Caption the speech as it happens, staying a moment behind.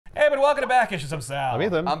welcome to Back Issues. I'm Sal. I'm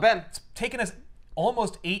Ethan. I'm Ben. It's taken us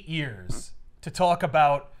almost 8 years to talk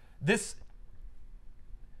about this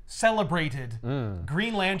celebrated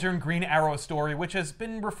Green Lantern, Green Arrow story, which has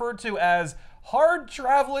been referred to as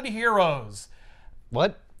hard-traveling heroes.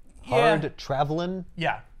 What? Yeah. Hard traveling?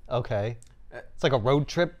 Yeah. Okay. It's like a road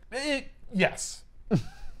trip? Yes.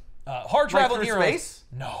 Hard-traveling Like through heroes. space?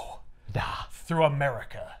 No. Nah. Through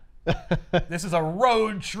America. This is a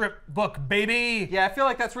road trip book, baby. Yeah, I feel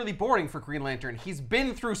like that's really boring for Green Lantern. He's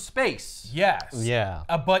been through space. Yes. Yeah.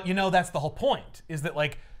 But you know, that's the whole point, is that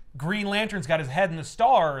like Green Lantern's got his head in the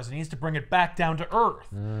stars and he needs to bring it back down to Earth.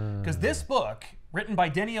 Because this book, written by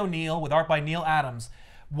Denny O'Neil with art by Neil Adams,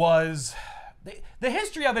 was... The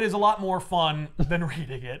history of it is a lot more fun than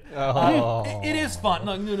reading it. It is fun.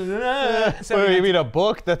 So you mean a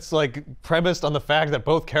book that's like premised on the fact that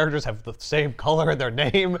both characters have the same color in their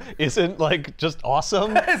name isn't like just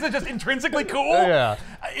awesome? Is it just intrinsically cool? Yeah.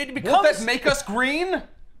 It becomes... Won't that make us green?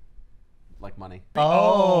 Like money.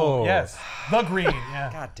 Oh. Yes. The Green,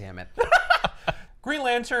 yeah. God damn it. Green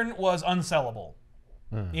Lantern was unsellable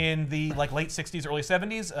in the like late 60s, early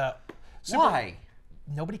 70s. Why?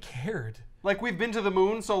 Nobody cared. Like, we've been to the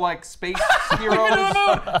moon, so like space heroes.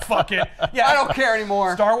 Fuck it. Yeah, I don't care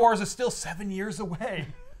anymore. Star Wars is still 7 years away.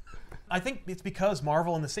 I think it's because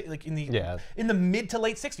Marvel in the in the mid to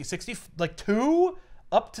late 60s, 62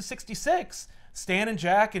 up to 66, Stan and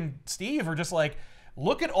Jack and Steve are just like,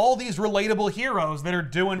 look at all these relatable heroes that are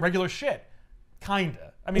doing regular shit.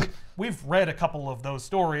 Kinda. I mean, we've read a couple of those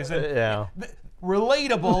stories, and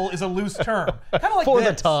relatable is a loose term. Kind of like For this.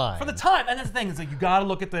 the time. For the time. And that's the thing, is like you gotta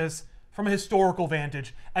look at this from a historical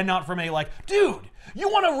vantage and not from a like, dude,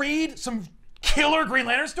 you wanna read some killer Green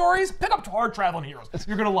Lantern stories? Pick up Hard Traveling Heroes.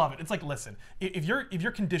 You're gonna love it. It's like, listen, if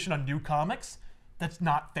you're conditioned on new comics, that's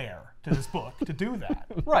not fair to this book to do that.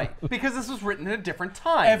 Right, because this was written in a different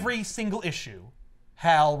time. Every single issue,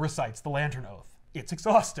 Hal recites the Lantern Oath. It's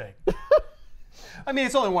exhausting. I mean,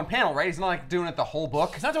 it's only one panel, right? He's not like doing it the whole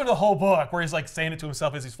book. He's not doing the whole book where he's like saying it to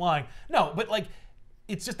himself as he's flying. No, but like,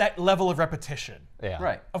 it's just that level of repetition. Yeah.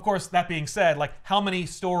 Right. Of course, that being said, like how many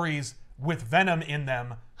stories with Venom in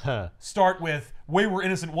them start with, we were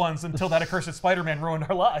innocent once until that accursed Spider-Man ruined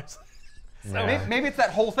our lives. So maybe it's that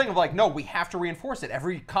whole thing of like, no, we have to reinforce it.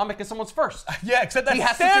 Every comic is someone's first. Yeah, except He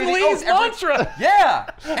that's has to say Stan the Lee's oath every- mantra. Yeah,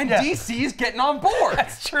 and DC's getting on board.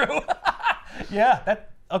 That's true. Yeah,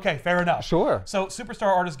 okay, fair enough. Sure. So superstar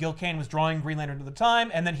artist Gil Kane was drawing Green Lantern at the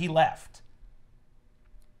time, and then he left.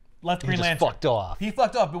 Left Green just Lantern. fucked off. He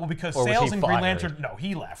fucked off, well, because Or was sales he in Green fired? Lantern, no,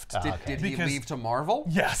 he left. Did he Because- leave to Marvel?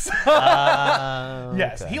 Yes.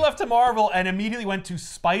 Yes, Okay. he left to Marvel and immediately went to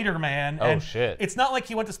Spider-Man. Oh, and shit. It's not like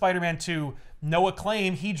he went to Spider-Man to no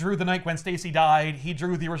acclaim. He drew The Night Gwen Stacy Died. He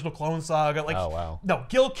drew the original Clone Saga. Like, Oh, wow. No,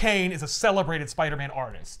 Gil Kane is a celebrated Spider-Man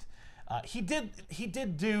artist. He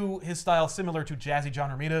did do his style similar to Jazzy John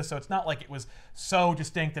Romita, so it's not like it was so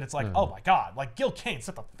distinct that it's like, oh my god, like Gil Kane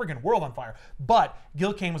set the friggin' world on fire. But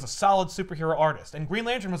Gil Kane was a solid superhero artist, and Green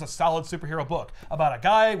Lantern was a solid superhero book about a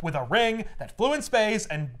guy with a ring that flew in space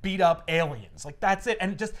and beat up aliens. Like, that's it,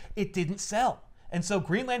 and it didn't sell. And so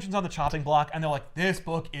Green Lantern's on the chopping block, and they're like, this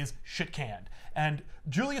book is shit canned. And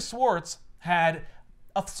Julius Schwartz had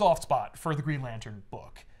a soft spot for the Green Lantern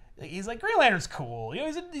book. He's like, Green Lantern's cool. You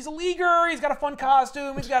know, he's a leaguer. He's got a fun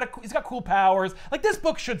costume. He's got cool powers. Like, this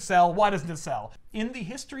book should sell. Why doesn't it sell? In the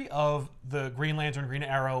history of the Green Lantern, Green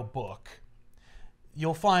Arrow book,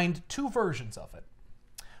 you'll find two versions of it.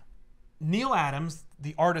 Neil Adams,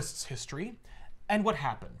 the artist's history, and what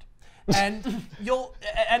happened. And So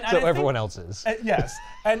I everyone think, else's. yes.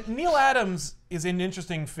 And Neil Adams is an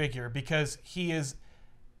interesting figure because he is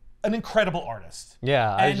an incredible artist.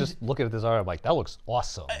 Yeah, I And- just look at this art, I'm like, that looks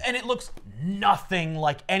awesome. And it looks nothing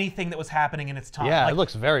like anything that was happening in its time. Yeah, Like, it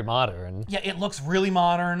looks very modern. yeah, it looks really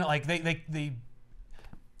modern. Like they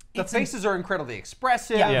The faces are incredibly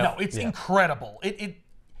expressive. Yeah. no, it's incredible.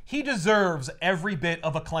 He deserves every bit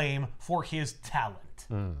of acclaim for his talent.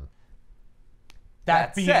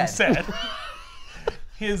 That That being said.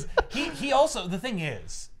 he also, the thing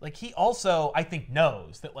is, like, he also, I think,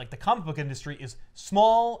 knows that like the comic book industry is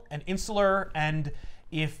small and insular, and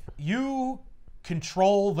if you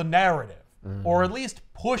control the narrative, or at least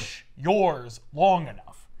push yours long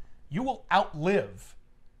enough, you will outlive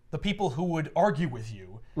the people who would argue with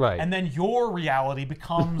you. Right. And then your reality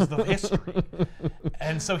becomes the history.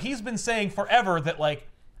 And so he's been saying forever that like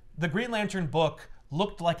the Green Lantern book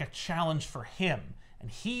looked like a challenge for him, and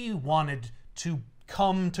he wanted to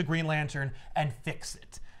come to Green Lantern and fix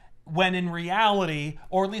it. When in reality,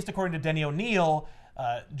 or at least according to Denny O'Neil,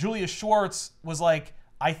 Julius Schwartz was like,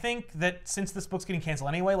 I think that since this book's getting canceled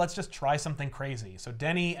anyway, let's just try something crazy. So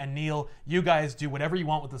Denny and Neil, you guys do whatever you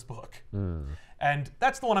want with this book. And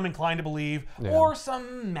that's the one I'm inclined to believe, or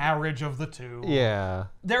some marriage of the two. Yeah.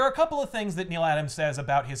 There are a couple of things that Neil Adams says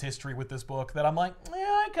about his history with this book that I'm like,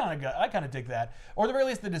 yeah, I kind of dig that. Or at the very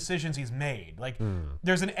least, the decisions he's made. Like,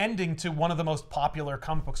 there's an ending to one of the most popular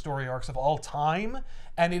comic book story arcs of all time,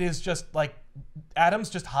 and it is just like Adams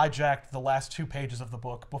just hijacked the last 2 pages of the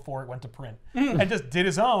book before it went to print and just did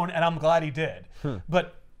his own, and I'm glad he did.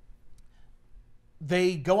 But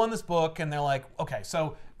they go on this book and they're like, okay,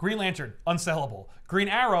 so Green Lantern, unsellable. Green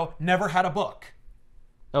Arrow never had a book.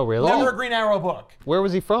 Oh, really? Never a Green Arrow book. Where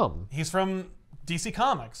was he from? He's from DC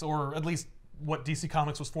Comics, or at least what DC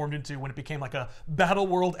Comics was formed into when it became like a Battle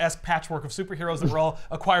World-esque patchwork of superheroes that were all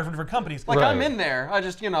acquired from different companies. Like, I'm in there. I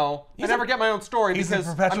just, I never get my own story because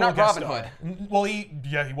I'm not Robin Hood. Well, he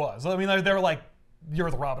was. I mean, they were like,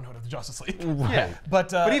 you're the Robin Hood of the Justice League. Yeah.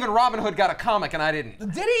 But even Robin Hood got a comic and I didn't.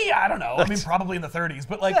 Did he? I don't know. I mean, probably in the 30s,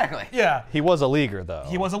 but like, exactly. Yeah. He was a leaguer, though.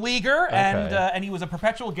 He was a leaguer, and he was a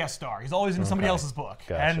perpetual guest star. He's always in somebody else's book.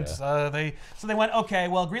 Gotcha. And they went, okay,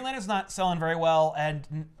 well, Green Lantern's not selling very well,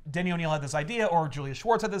 and Denny O'Neil had this idea, or Julius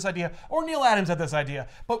Schwartz had this idea, or Neil Adams had this idea.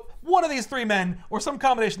 But one of these 3 men, or some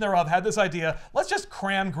combination thereof, had this idea. Let's just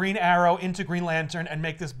cram Green Arrow into Green Lantern and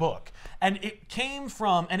make this book. And it came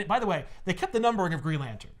from, by the way, they kept the numbering of Green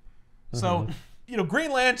Lantern. So,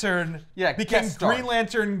 Green Lantern became Green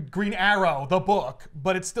Lantern, Green Arrow, the book,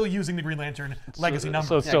 but it's still using the Green Lantern legacy number.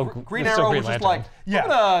 So it's still Green Arrow was just like, I'm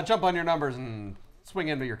gonna jump on your numbers and swing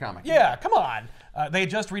into your comic. Yeah, come on. They had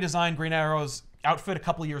just redesigned Green Arrow's outfit a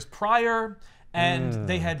couple of years prior, and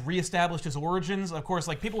they had reestablished his origins. Of course,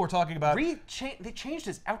 like people were talking about. They changed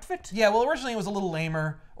his outfit? Yeah, well, originally it was a little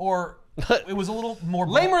lamer, or it was a little more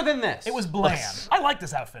lamer than this. It was bland. I like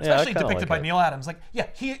this outfit, especially depicted by Neil Adams. Like, yeah,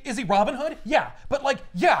 is he Robin Hood? Yeah, but like,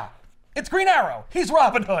 yeah, it's Green Arrow. He's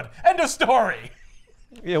Robin Hood. End of story.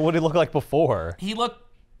 Yeah, what did he look like before? He looked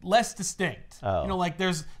less distinct. Oh. Like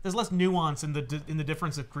there's less nuance in the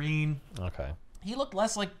difference of green. Okay. He looked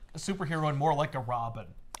less like a superhero and more like a Robin.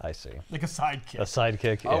 I see. Like a sidekick. A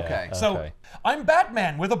sidekick, yeah. Okay. So, I'm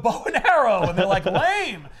Batman with a bow and arrow, and they're like,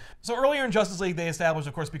 lame. So earlier in Justice League, they established,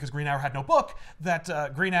 of course, because Green Arrow had no book,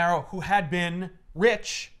 that Green Arrow, who had been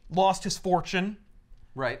rich, lost his fortune.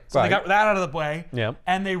 Right. So they got that out of the way. Yeah.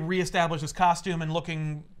 And they reestablished his costume, and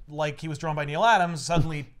looking like he was drawn by Neil Adams,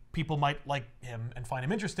 suddenly people might like him and find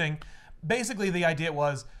him interesting. Basically, the idea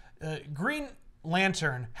was Green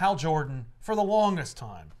Lantern, Hal Jordan, for the longest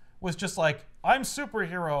time, was just like, I'm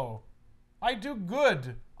superhero. I do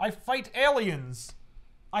good. I fight aliens.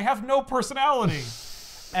 I have no personality.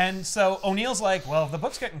 And so O'Neill's like, well, if the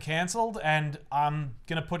book's getting canceled and I'm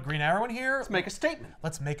going to put Green Arrow in here. Let's make a statement.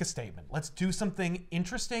 Let's make a statement. Let's do something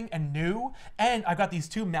interesting and new. And I've got these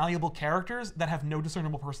 2 malleable characters that have no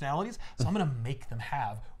discernible personalities, so I'm going to make them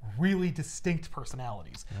have really distinct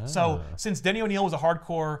personalities. So since Denny O'Neil was a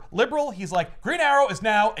hardcore liberal, he's like, Green Arrow is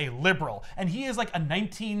now a liberal. And he is like a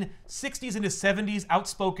 1960s into 70s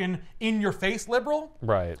outspoken, in-your-face liberal.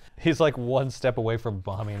 Right. He's like 1 step away from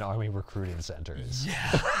bombing army recruiting centers.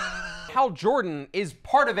 Yeah. Hal Jordan is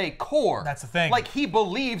part of a core. That's the thing. Like, he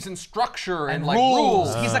believes in structure and like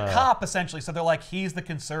rules. He's a cop, essentially. So they're like, he's the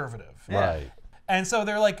conservative. Right. And so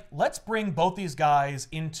they're like, let's bring both these guys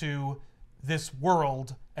into this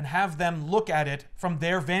world and have them look at it from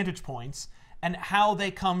their vantage points and how they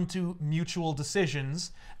come to mutual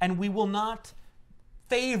decisions, and we will not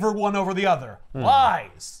favor one over the other.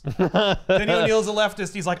 Lies. Denny O'Neil's a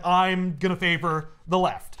leftist. He's like, I'm gonna favor the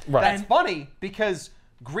left. Right. That's funny because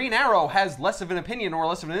Green Arrow has less of an opinion or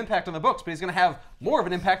less of an impact on the books, but he's going to have more of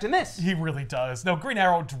an impact in this. He really does. No, Green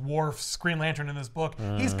Arrow dwarfs Green Lantern in this book.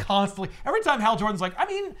 He's constantly, every time Hal Jordan's like, I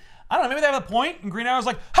mean, I don't know, maybe they have a point, and Green Arrow's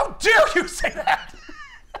like, how dare you say that?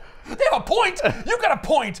 They have a point? You got a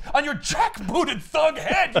point on your jackbooted thug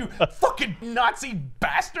head, you fucking Nazi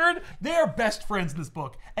bastard. They are best friends in this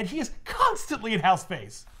book, and he is constantly in Hal's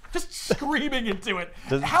face, just screaming into it.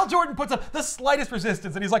 Hal Jordan puts up the slightest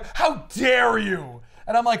resistance, and he's like, how dare you?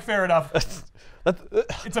 And I'm like, fair enough.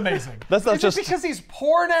 It's amazing. That's not Is just it because he's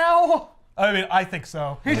poor now? I mean, I think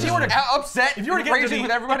so. If you were upset, if you were to get raging with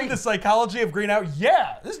everybody, into the psychology of Green Arrow,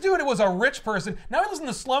 yeah, this dude was a rich person. Now he lives in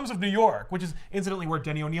the slums of New York, which is incidentally where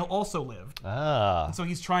Denny O'Neil also lived. And so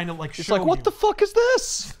he's trying to like It's show like, what the fuck is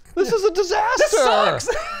this? This is a disaster. This sucks.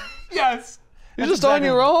 Yes. You're That's just on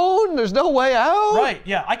your own. There's no way out. Right.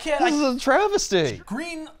 Yeah. I can't. This is a travesty.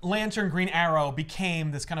 Green Lantern, Green Arrow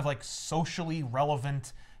became this kind of like socially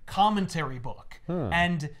relevant commentary book,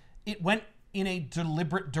 and it went in a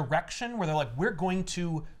deliberate direction where they're like, we're going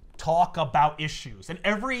to talk about issues. And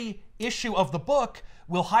every issue of the book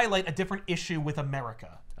will highlight a different issue with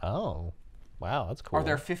America. Oh. Wow, that's cool. Are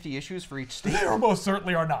there 50 issues for each state? There most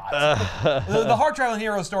certainly are not. The Hard Traveling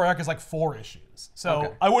Hero story arc is like 4 issues. So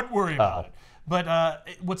Okay. I wouldn't worry about it. But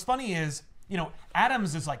what's funny is, you know,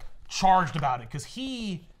 Adams is like charged about it because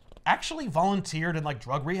he actually volunteered in like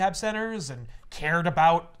drug rehab centers and cared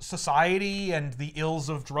about society and the ills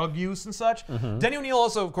of drug use and such. Denny O'Neil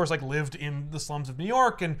also, of course, like lived in the slums of New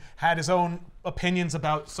York and had his own opinions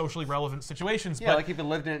about socially relevant situations. Yeah, but, like he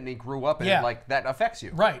lived in it and he grew up in Yeah. it, like that affects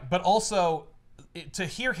you. right, but also to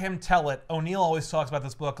hear him tell it, O'Neil always talks about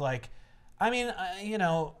this book like, I mean, you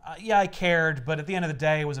know, yeah, I cared, but at the end of the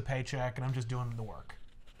day, it was a paycheck, and I'm just doing the work.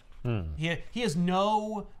 He has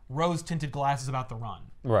no rose-tinted glasses about the run.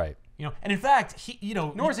 Right. You know, and in fact, he, you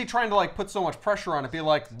know, Nor is he trying to like put so much pressure on it, be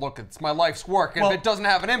like, look, it's my life's work, and Well- if it doesn't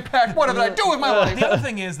have an impact, what did I do with my life? the other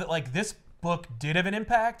thing is that like this book did have an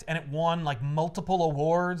impact, and it won like multiple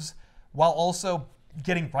awards, while also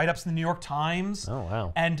getting write-ups in the New York Times. Oh,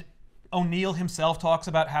 wow. And O'Neil himself talks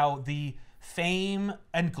about how the fame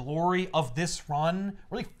and glory of this run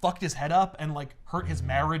really fucked his head up and like hurt his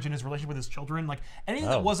marriage and his relationship with his children. Like anything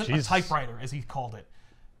that wasn't Jesus. a typewriter, as he called it,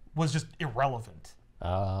 was just irrelevant.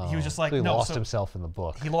 Oh, He was just like, so he no, lost so- himself in the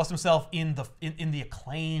book. He lost himself in the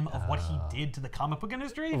acclaim of what he did to the comic book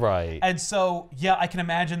industry. Right. And so, yeah, I can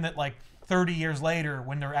imagine that like 30 years later,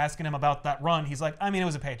 when they're asking him about that run, he's like, I mean, it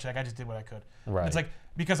was a paycheck. I just did what I could. Right. It's like,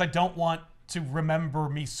 because I don't want to remember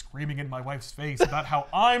me screaming in my wife's face about how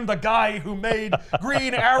I'm the guy who made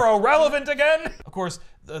Green Arrow relevant again. Of course,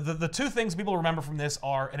 the two things people remember from this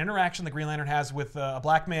are an interaction the Green Lantern has with a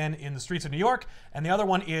black man in the streets of New York, and the other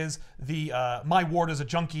one is the My Ward is a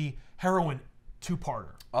Junkie heroin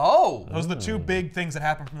two-parter. Oh, Those are the two big things that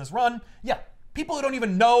happen from this run. Yeah, people who don't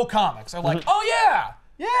even know comics are like, oh yeah,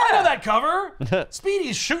 I know that cover.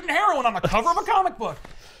 Speedy's shooting heroin on the cover of a comic book.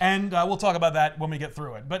 And we'll talk about that when we get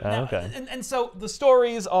through it. But now, okay. and so the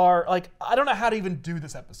stories are like, I don't know how to even do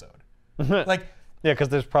this episode. Like, Yeah, because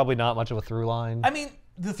there's probably not much of a through line. I mean,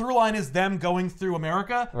 the through line is them going through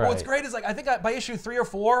America. But what's Right. great is like, I think by issue 3 or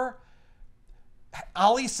 4,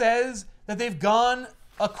 Ollie says that they've gone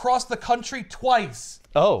across the country twice.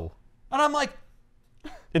 Oh, And I'm like,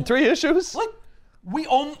 in 3 issues? like we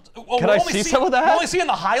only Can I see some of that? We only see in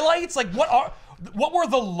the highlights. Like what were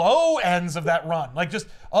the low ends of that run? Like just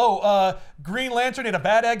Green Lantern ate a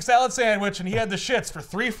bad egg salad sandwich and he had the shits for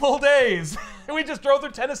 3 full days. And we just drove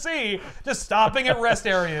through Tennessee, just stopping at rest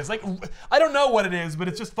areas. Like I don't know what it is, but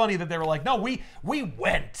it's just funny that they were like, no, we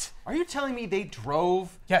went. are you telling me they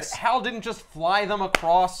drove? Yes. Hal didn't just fly them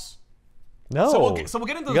across? No. So we'll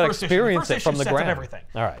get into You the gotta first issue. The experience first it from issue the sets up ground. everything.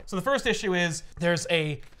 All right. So the first issue is there's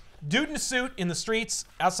a dude in a suit in the streets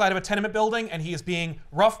outside of a tenement building, and he is being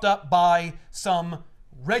roughed up by some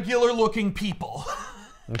regular-looking people.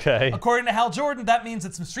 Okay. According to Hal Jordan, that means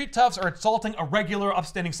that some street toughs are assaulting a regular,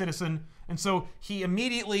 upstanding citizen, and so he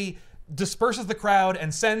immediately disperses the crowd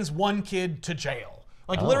and sends one kid to jail.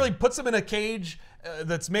 Like literally puts him in a cage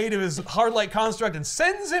that's made of his hard-light construct and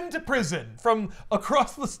sends him to prison from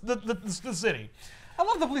across the city. I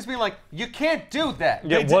love the police being like, you can't do that.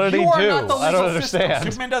 Yeah, They what did he you are do? not the I don't legal system. understand.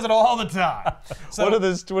 Superman does it all the time. So,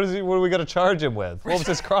 What are we gonna charge him with? What was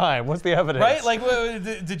his crime? What's the evidence? right? Like,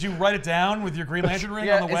 did you write it down with your Green Lantern ring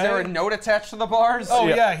Yeah, on the is way? there a note attached to the bars? Oh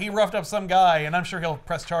Yeah. yeah, he roughed up some guy, and I'm sure he'll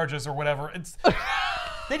press charges or whatever. It's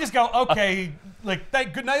they just go, okay, like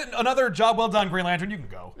good night, another job well done, Green Lantern. You can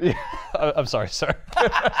go. I'm sorry, sir.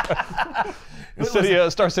 The city,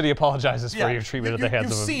 Star City apologizes for your treatment at the hands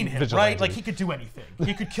you've of a seen him, vigilante. right? Like he could do anything.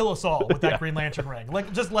 He could kill us all with that Green Lantern ring.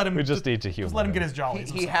 Like just let him. We just need to Just humor let him him. get his jollies.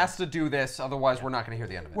 He has to do this, otherwise we're not going to hear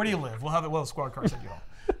the end of it. Where do you live? We'll have a squad car send you home.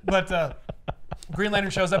 But Green Lantern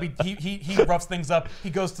shows up. He roughs things up. He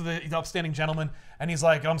goes to the upstanding gentleman, and he's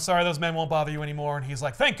like, "I'm sorry, those men won't bother you anymore." And he's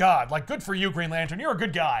like, "Thank God! Like, good for you, Green Lantern. You're a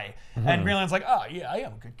good guy." And Green Lantern's like, "Oh yeah, I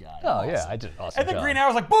am a good guy." Oh yeah, I did an awesome And then job. Green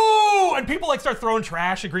Arrow's like, "Boo!" And people like start throwing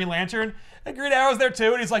trash at Green Lantern. And Green Arrow's there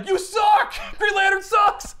too, and he's like, "You suck! Green Lantern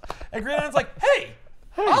sucks!" And Green Lantern's like, "Hey,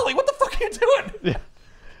 Ollie, what the fuck are you doing? Yeah.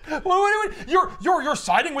 You're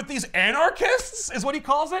siding with these anarchists?" Is what he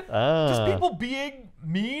calls it. Just Ah. people being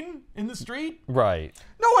mean in the street. Right.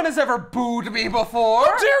 No one has ever booed me before.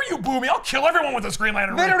 How dare you boo me? I'll kill everyone with this Green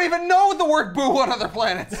Lantern They ring. don't even know the word boo on other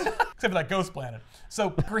planets. Except for that ghost planet. So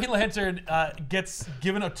Green Lantern gets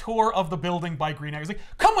given a tour of the building by Green Arrow. He's like,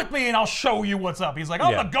 "Come with me and I'll show you what's up." He's like,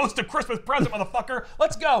 "I'm Yeah. the ghost of Christmas present, motherfucker.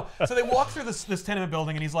 Let's go." So they walk through this tenement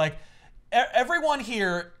building, and he's like, "Everyone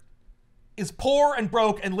here is poor and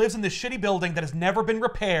broke and lives in this shitty building that has never been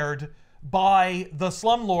repaired by the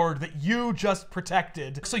slumlord that you just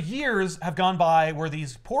protected. So years have gone by where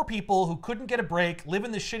these poor people who couldn't get a break live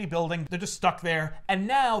in this shitty building, they're just stuck there, and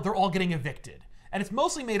now they're all getting evicted. And it's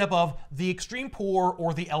mostly made up of the extreme poor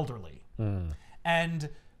or the elderly. And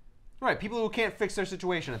Right, people who can't fix their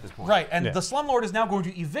situation at this point. right, and the slumlord is now going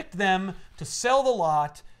to evict them to sell the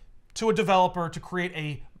lot to a developer to create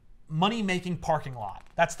a money-making parking lot.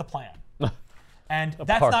 That's the plan. And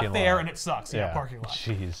that's not fair, and it sucks. Yeah, parking lot.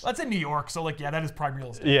 Jeez. That's in New York, so like, yeah, that is prime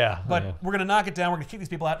real estate. Yeah. But we're gonna knock it down. We're gonna kick these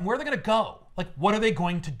people out, and where are they gonna go? Like, what are they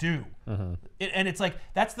going to do? And it's like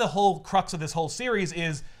that's the whole crux of this whole series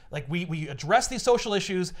is like we address these social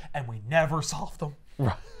issues and we never solve them.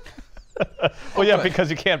 Right. Well, yeah,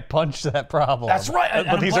 because you can't punch that problem. That's right. And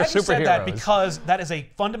But I'm these are glad you said superheroes. that because that is a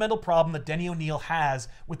fundamental problem that Denny O'Neil has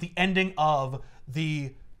with the ending of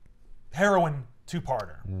the heroin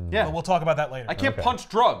two-parter. Yeah. But we'll talk about that later. I can't punch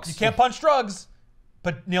drugs. You can't punch drugs,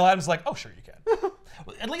 but Neil Adams is like, oh, sure you can.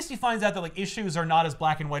 Well, at least he finds out that like issues are not as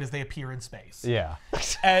black and white as they appear in space. Yeah.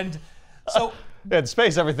 And so In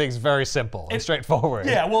space, everything's very simple and straightforward.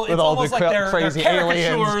 Yeah, well, with it's all almost the like they're crazy caricatures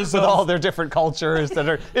aliens, with of- all their different cultures that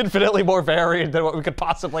are infinitely more varied than what we could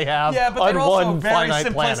possibly have yeah, but on they're also one very finite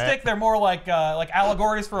simplistic. planet. They're more like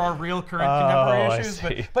allegories for our real current I contemporary issues,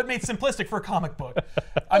 see. but made simplistic for a comic book.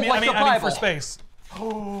 I mean, like the for Bible. space.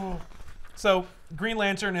 So Green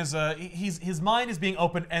Lantern is his mind is being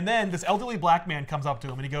opened, and then this elderly black man comes up to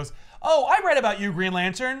him and he goes, "Oh, I read about you, Green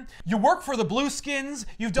Lantern. You work for the blue skins.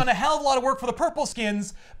 You've done a hell of a lot of work for the purple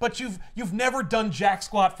skins, but you've never done jack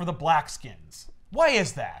squat for the black skins. Why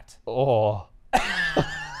is that?" Oh.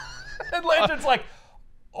 And Lantern's like,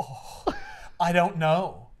 "Oh, I don't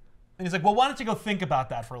know." And he's like, "Well, why don't you go think about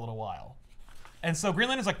that for a little while?" And so Green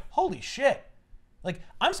Lantern's like, "Holy shit. Like,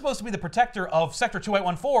 I'm supposed to be the protector of Sector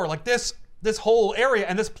 2814, like this whole area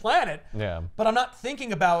and this planet. Yeah. But I'm not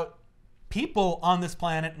thinking about people on this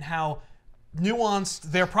planet and how nuanced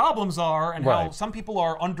their problems are and how Right. some people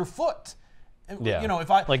are underfoot." And, Yeah. You know,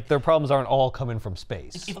 if I like their problems aren't all coming from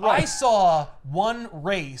space. if I saw one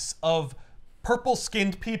race of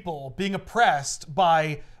purple-skinned people being oppressed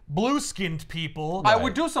by blue-skinned people, I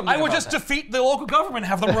would do something I would about just that. defeat the local government,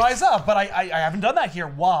 have them rise up. But I haven't done that here.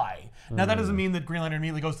 Why? Now that doesn't mean that Green Lantern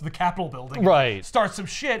immediately goes to the Capitol building, and Right. starts some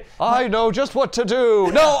shit. I know just what to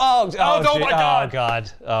do. No, oh my God. Oh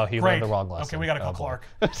God. Oh, he Great. learned the wrong lesson. Okay, we gotta call Oh, boy.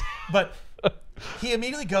 Clark. But he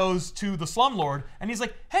immediately goes to the slumlord and he's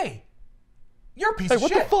like, "Hey, you're a piece Hey, of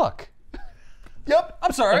what shit." the fuck? Yep.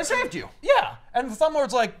 I'm sorry, I saved you. Yeah. And the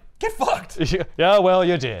slumlord's like, "Get fucked." Yeah, well,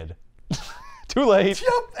 you did. Too late.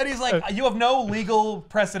 Yep. And he's like, "You have no legal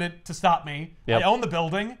precedent to stop me. Yep. I own the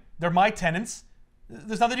building. They're my tenants.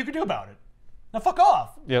 There's nothing you can do about it. Now fuck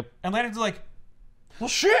off." Yep. And Lantern's like, "Well,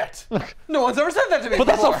 shit." No one's ever said that to me But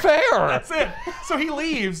that's before. not fair. That's it. So he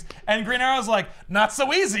leaves, and Green Arrow's like, "Not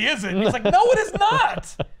so easy, is it?" And he's like, "No, it is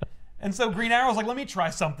not." And so Green Arrow's like, "Let me try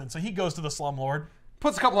something." So he goes to the slumlord.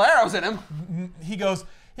 Puts a couple of arrows in him. He goes,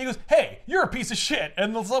 "Hey, you're a piece of shit."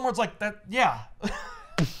 And the slumlord's like, "Yeah."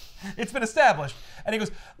 It's been established. And he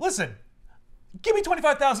goes, "Listen, give me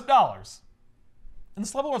 $25,000. And the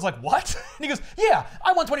slumlord's like, "What?" And he goes, "Yeah,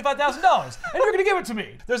 I want $25,000, and you're gonna give it to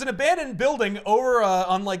me. There's an abandoned building over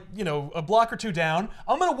on like, you know, a block or two down.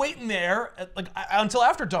 I'm gonna wait in there until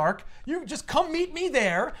after dark. You just come meet me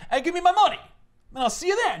there and give me my money. And I'll see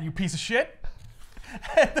you then, you piece of shit."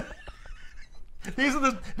 And these are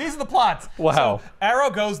the plots. Wow. So Arrow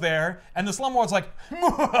goes there, and the slumlord's like,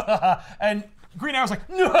 and Green Arrow's like,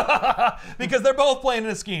 because they're both playing in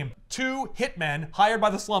a scheme. Two hitmen hired by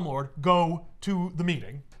the slumlord go to the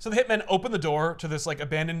meeting. So the hitmen open the door to this like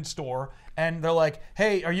abandoned store, and they're like,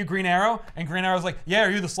 "Hey, are you Green Arrow?" And Green Arrow's like, "Yeah, are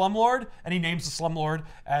you the slumlord?" And he names the slumlord,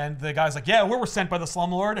 and the guy's like, "Yeah, we were sent by the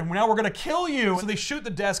slumlord, and now we're gonna kill you." So they shoot the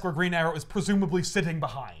desk where Green Arrow is presumably sitting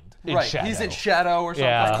behind. In Right, shadow. he's in shadow or something.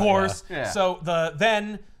 Yeah. Of course. Yeah. So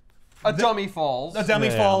then A dummy falls. the dummy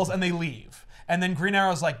Yeah. falls and they leave. And then Green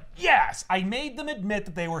Arrow's like, "Yes, I made them admit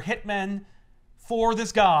that they were hitmen for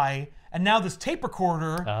this guy, and now this tape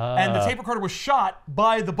recorder, and the tape recorder was shot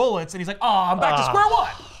by the bullets," and he's like, "Oh, I'm back to square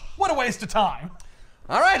one. What a waste of time.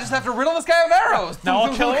 All right, just have to riddle this guy with arrows. Now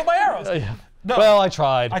I'll kill him with my arrows." Yeah. No, Well, I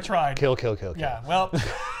tried. I tried. Kill. Yeah, well,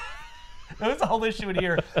 there's a whole issue in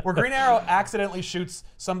here where Green Arrow accidentally shoots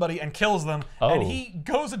somebody and kills them, and Oh. he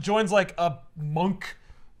goes and joins like a monk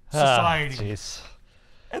Ah, society. Jeez.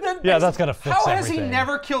 And then Yeah, that's gonna fix How everything. has he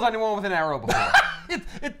never killed anyone with an arrow before?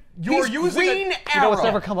 you're He's using Green it. Arrow. You know what's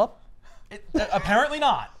never come up? Apparently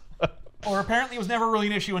not. Or apparently it was never really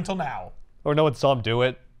an issue until now. Or no one saw him do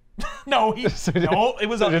it? No, it was So he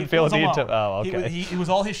didn't feel it was a need alone. to- oh, okay. It was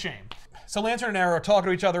all his shame. So Lantern and Arrow are talking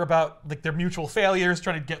to each other about like their mutual failures,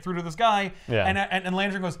 trying to get through to this guy. Yeah. And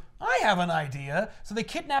Lantern goes, I have an idea. So they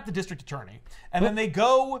kidnap the district attorney, and then they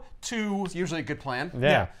go to. It's usually a good plan.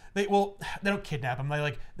 Yeah. They don't kidnap him.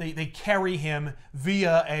 They carry him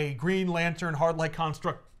via a Green Lantern hard-like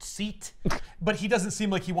construct seat, but he doesn't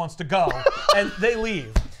seem like he wants to go, and they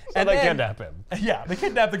leave. So and they then, kidnap him. Yeah, they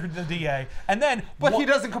kidnap the DA, and then. But he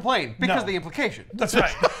doesn't complain because No. of the implication. That's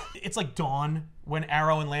right. It's like dawn when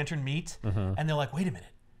Arrow and Lantern meet, and they're like, wait a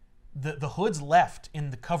minute. The Hood's left in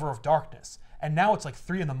the cover of darkness, and now it's like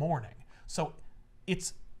 3 in the morning. So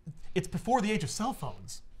it's before the age of cell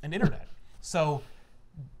phones and internet. So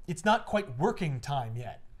it's not quite working time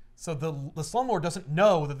yet. So the Slumlord doesn't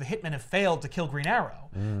know that the hitmen have failed to kill Green Arrow.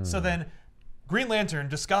 So then Green Lantern,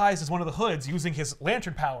 disguised as one of the Hoods, using his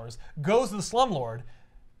lantern powers, goes to the Slumlord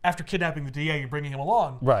after kidnapping the DA and bringing him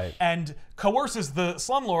along, Right. and coerces the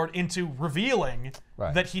Slumlord into revealing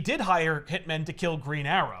Right. that he did hire hitmen to kill Green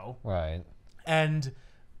Arrow. Right. And,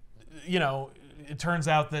 you know, it turns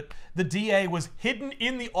out that the DA was hidden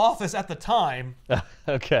in the office at the time.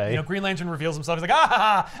 Okay. You know, Green Lantern reveals himself. He's like, ah, ha,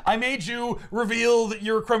 ha, I made you reveal that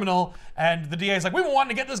you're a criminal. And the DA's like, we've been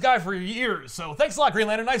wanting to get this guy for years. So thanks a lot, Green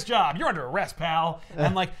Lantern. Nice job. You're under arrest, pal.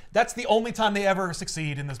 And like, that's the only time they ever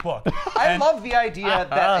succeed in this book. I love the idea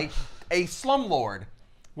that a slumlord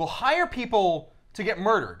will hire people to get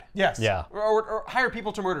murdered. Yes. Yeah. Or hire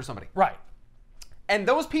people to murder somebody. Right. And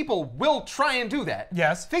those people will try and do that.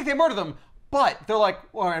 Yes. Think they murder them, but they're like,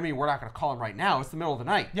 well, I mean, we're not going to call him right now. It's the middle of the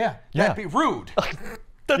night. Yeah. That'd be rude.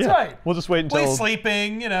 That's Yeah. right. We'll just wait Well, until he's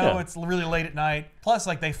sleeping, you know, Yeah. it's really late at night. Plus,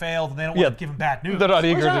 like, they failed and they don't Yeah. want to give him bad news. they're not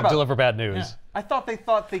eager talking to about? deliver bad news. I thought they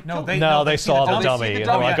No, killed they, him. No, they see saw the dummy. dummy. They see And the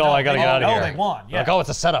they're dummy. like, oh, I gotta get out of Oh, here. they won. Yeah. Like, oh, it's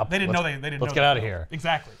a setup. They didn't let's, know they didn't Let's know get they out of failed. here.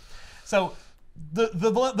 Exactly. So the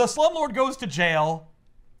Slumlord goes to jail.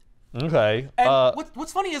 Okay. And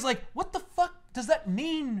what's funny is, like, what the fuck does that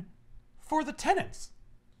mean for the tenants?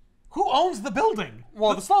 Who owns the building?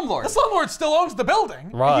 Well, the slumlord. The Slumlord still owns the building.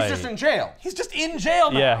 right. He's just in jail. He's just in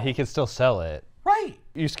jail now. Yeah, he can still sell it. Right.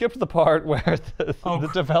 You skipped the part where the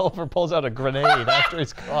developer pulls out a grenade after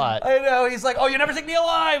he's caught. I know. He's like, oh, you never take me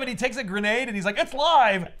alive. And he takes a grenade and he's like, it's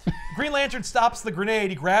live. Green Lantern stops the grenade.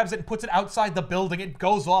 He grabs it and puts it outside the building. It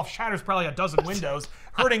goes off, shatters probably a dozen windows,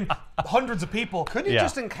 hurting hundreds of people. Couldn't you Yeah.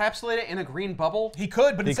 just encapsulate it in a green bubble? He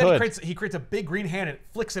could, but instead could. he creates a big green hand and it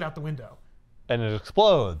flicks it out the window. And it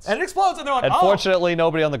explodes. And it explodes and they're like, And oh. fortunately,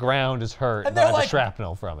 nobody on the ground is hurt And by they're the like-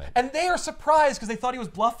 shrapnel from it. And they are surprised because they thought he was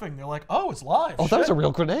bluffing. They're like, oh, it's live. Oh, that was a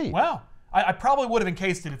real grenade. Wow. I probably would have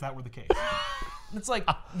encased it if that were the case. It's like,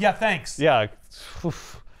 yeah, thanks. Yeah.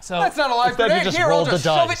 Oof. So That's not a live Instead, you grenade. just Here, I'll rolled the just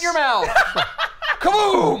shove it in your mouth.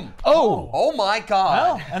 Kaboom! Oh! Oh my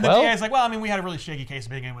God. Well, and the Well- DA's like, well, I mean, we had a really shaky case to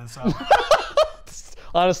begin with, so.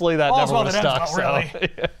 Honestly, that All's never well would that have ends stuck. well, So really.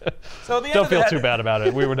 So the end don't of feel that- too bad about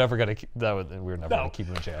it. We were never gonna keep gonna keep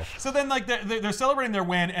him in jail. So then, like, they're celebrating their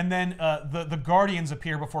win, and then the Guardians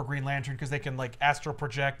appear before Green Lantern because they can, like, astral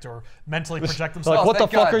project or mentally project themselves. Like, what the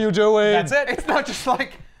thank fuck God. are you doing? That's it. It's not just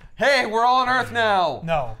like, hey, we're all on Earth now.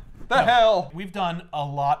 No. The hell? We've done a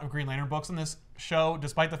lot of Green Lantern books in this show,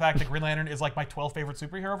 despite the fact that Green Lantern is like my 12th favorite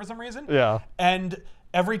superhero for some reason. Yeah. And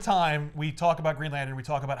every time we talk about Green Lantern, we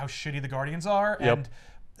talk about how shitty the Guardians are. Yep. And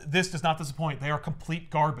this does not disappoint. They are complete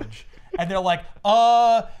garbage. And they're like,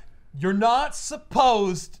 you're not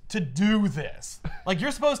supposed to do this. Like,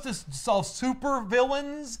 you're supposed to solve super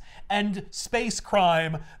villains and space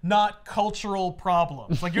crime, not cultural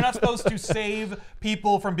problems. Like, you're not supposed to save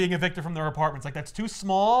people from being evicted from their apartments. Like, that's too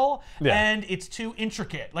small Yeah. and it's too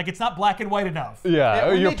intricate. Like, it's not black and white enough. Yeah,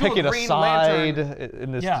 when you're they do a picking a Green side Lantern-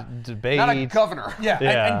 in this Yeah. debate. Not a governor. Yeah.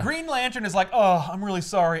 Yeah. And Green Lantern is like, oh, I'm really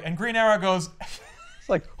sorry. And Green Arrow goes, It's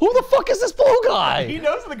like, who the fuck is this blue guy? he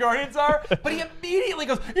knows who the Guardians are, but he immediately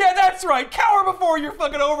goes, yeah, that's right. Cower before your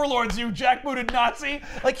fucking overlords, you jackbooted Nazi.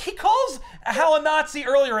 Like, he calls Hal a Nazi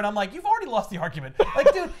earlier, and I'm like, you've already lost the argument.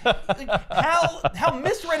 Like, dude, like, Hal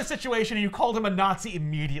misread a situation, and you called him a Nazi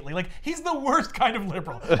immediately. Like, he's the worst kind of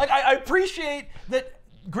liberal. Like, I appreciate that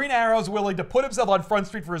Green Arrow's willing to put himself on Front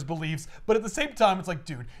Street for his beliefs, but at the same time, it's like,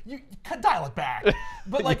 dude, you can dial it back.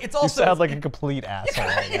 But, like, it's also... You sound like a complete asshole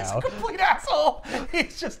right He's now. a complete asshole.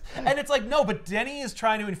 He's just, and it's like, no, but Denny is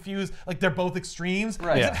trying to infuse, like, they're both extremes.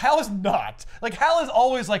 Right. Except Yeah. Hal is not. Like, Hal is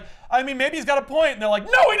always like, I mean, maybe he's got a point. And they're like,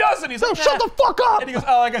 no, he doesn't. He's like, shut "Nah." the fuck up! And he goes,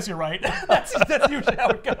 oh, I guess you're right. that's usually how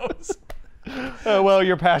it goes. Well,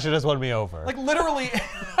 your passion has won me over. Like, literally,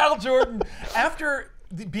 Hal Jordan, after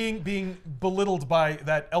being belittled by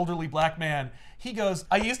that elderly black man, he goes,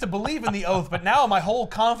 I used to believe in the oath, but now my whole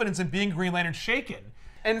confidence in being Green Lantern shaken.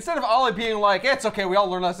 And instead of Ollie being like, it's okay, we all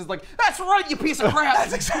learn lessons, like, that's right, you piece of crap.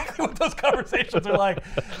 That's exactly what those conversations are like.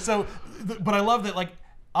 So, but I love that, like,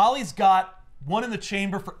 Ollie's got one in the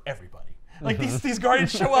chamber for everybody. Like, these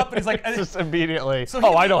guardians show up, and he's like... Just immediately,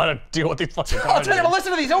 So I know how to deal with these fucking Oh, guardians. you're going to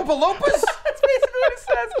listen to these Oompa Loompas? That's basically what he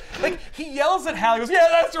says. Like, he yells at Hal. He goes, yeah,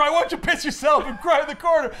 that's right. Why don't you piss yourself and cry in the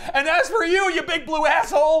corner? And as for you, you big blue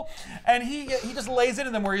asshole. And he just lays into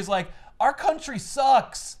them where he's like, our country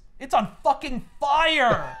sucks. It's on fucking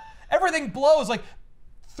fire. Everything blows. Like,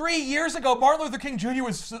 3 years ago, Martin Luther King Jr.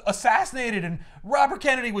 was assassinated and Robert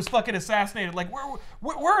Kennedy was fucking assassinated. Like,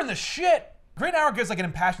 we're in the shit. Green Arrow gives like an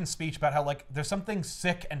impassioned speech about how like there's something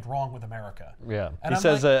sick and wrong with America. Yeah. And He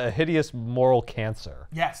says a hideous moral cancer.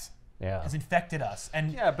 Yes. Yeah. Has infected us.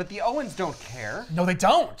 And Yeah, but the Owens don't care. no, they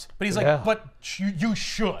don't. But he's like, Yeah. but you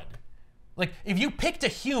should. Like, if you picked a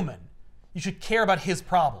human, you should care about his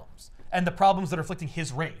problems and the problems that are afflicting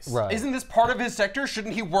his race. Right. Isn't this part of his sector?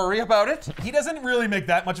 Shouldn't he worry about it? He doesn't really make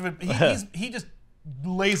that much of it. He just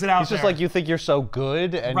lays it out He's just there. like, you think you're so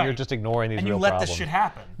good, and Right. you're just ignoring these and real you let problems. this shit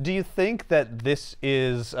happen. Do you think that this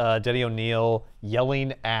is Denny O'Neil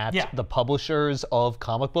yelling at Yeah. the publishers of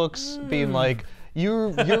comic books, being like,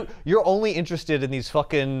 you're only interested in these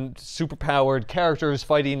fucking superpowered characters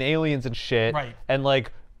fighting aliens and shit, Right. and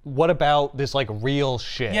like, what about this like real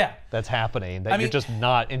shit Yeah. that's happening that I you're mean- just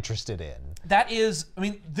not interested in? That is, I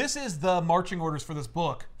mean, this is the marching orders for this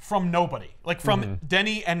book from nobody. Like, from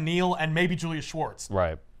Denny and Neil and maybe Julius Schwartz.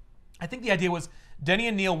 Right. I think the idea was Denny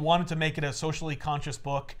and Neil wanted to make it a socially conscious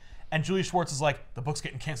book, and Julius Schwartz is like, the book's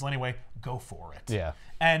getting canceled anyway, go for it. Yeah.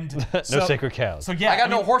 And No so, sacred cows. So yeah, I got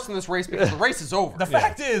mean, no horse in this race because the race is over. The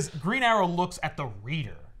fact is, Green Arrow looks at the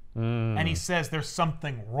reader, and he says there's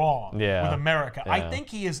something wrong Yeah. with America. I Yeah. think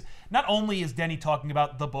he is, not only is Denny talking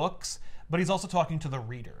about the books, but he's also talking to the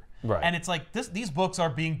reader. Right. And it's like, these books are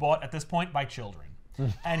being bought at this point by children.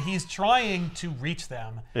 And he's trying to reach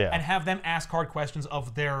them Yeah. and have them ask hard questions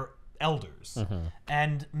of their elders.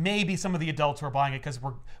 And maybe some of the adults who are buying it, because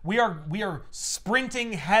we are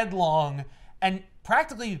sprinting headlong and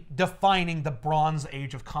practically defining the Bronze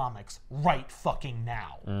Age of comics right fucking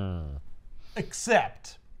now.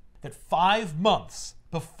 Except that 5 months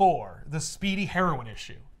before the Speedy Heroin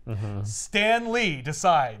issue, Stan Lee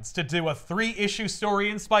decides to do a 3-issue story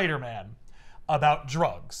in Spider-Man about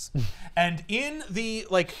drugs. And in the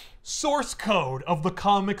source code of the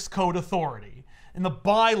Comics Code Authority, in the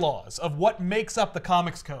bylaws of what makes up the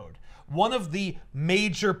Comics Code, one of the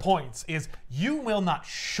major points is you will not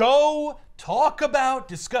show, talk about,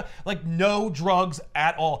 discuss, no drugs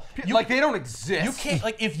at all. Like they don't exist. You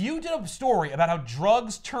can't, if you did a story about how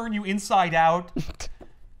drugs turn you inside out,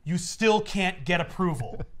 you still can't get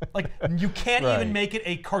approval. You can't Right. even make it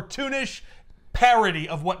a cartoonish parody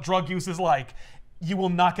of what drug use is like. You will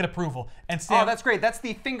not get approval. And Stan, Oh, that's great. That's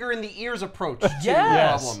the finger in the ears approach to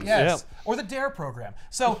yes, problems. yes. Yep. Or the DARE program.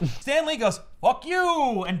 So Stan Lee goes, fuck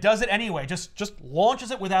you, and does it anyway. Just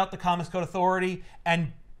launches it without the Comics Code Authority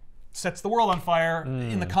and sets the world on fire,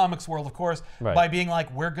 in the comics world, of course, Right. by being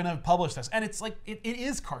like, we're going to publish this. And it's like, it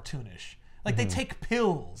is cartoonish. They take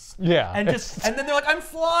pills. Yeah. And and then they're like, I'm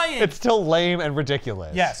flying. It's still lame and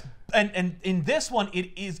ridiculous. Yes. And in this one,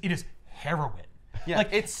 it is heroin. Yeah,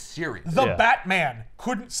 it's serious. The Yeah. Batman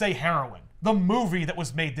couldn't say heroin. The movie that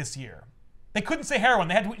was made this year. They couldn't say heroin.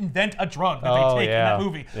 They had to invent a drug that Oh, they take yeah. in that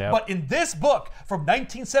movie. Yep. But in this book from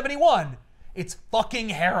 1971, it's fucking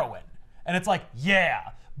heroin. And it's like, yeah.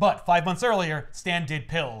 But 5 months earlier, Stan did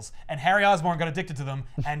pills, and Harry Osborn got addicted to them,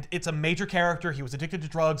 and it's a major character. He was addicted to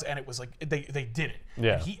drugs, and it was like, they did it.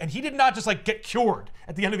 Yeah. And he did not just get cured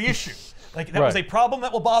at the end of the issue. That was Right. a problem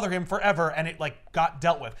that will bother him forever, and it got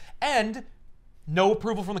dealt with. And no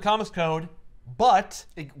approval from the Comics Code, but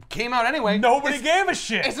It came out anyway. nobody gave a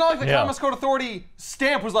shit. It's not like the Yeah. Comics Code Authority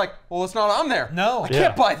stamp was like, well, it's not on there. No. I Yeah.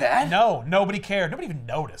 can't buy that. No, nobody cared. Nobody even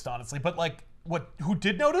noticed, honestly. But who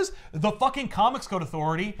did notice? The fucking Comics Code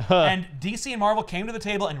Authority and DC and Marvel came to the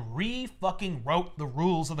table and re-fucking wrote the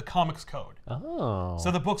rules of the Comics Code. Oh.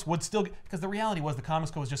 So the books would still, because the reality was the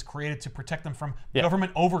Comics Code was just created to protect them from Yeah.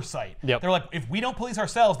 government oversight. Yep. They're like, if we don't police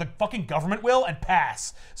ourselves, the fucking government will and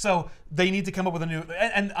pass. So they need to come up with a new,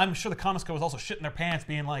 and I'm sure the Comics Code was also shitting their pants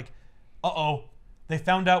being like, uh-oh, they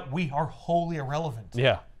found out we are wholly irrelevant.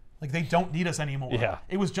 Yeah. They don't need us anymore. Yeah.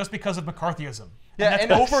 It was just because of McCarthyism. Yeah, and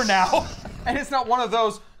and that's over now. And it's not one of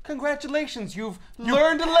those, congratulations, you've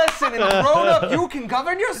learned a lesson and grown up. You can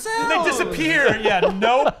govern yourself. They disappear. Yeah,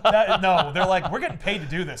 nope. No, they're like, we're getting paid to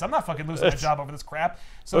do this. I'm not fucking losing my job over this crap.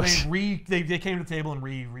 So they came to the table and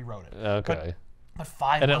rewrote it. Okay. But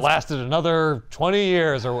 5 And it months. lasted another 20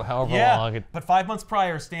 years or however Yeah, long. but 5 months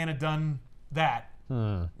prior, Stan had done that.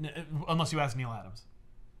 Unless you ask Neil Adams.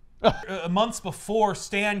 Months before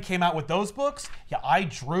Stan came out with those books, yeah, I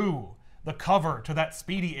drew the cover to that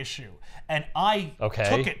Speedy issue. And I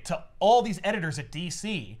took it to all these editors at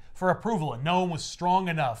DC for approval, and no one was strong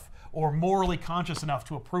enough or morally conscious enough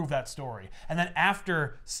to approve that story. And then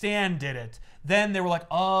after Stan did it, then they were like,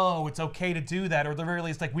 oh, it's okay to do that, or at the very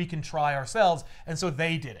least, like, we can try ourselves. And so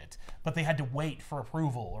they did it. But they had to wait for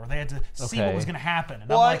approval, or they had to see what was going to happen. And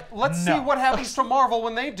well, I'm like, let's see what happens to Marvel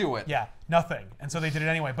when they do it. Yeah, nothing. And so they did it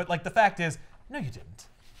anyway. But like, the fact is, no, you didn't.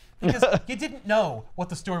 Because you didn't know what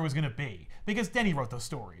the story was going to be. Because Denny wrote those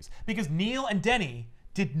stories. Because Neil and Denny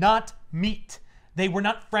did not meet. They were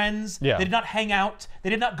not friends. Yeah. They did not hang out. They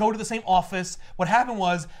did not go to the same office. What happened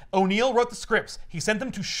was O'Neill wrote the scripts. He sent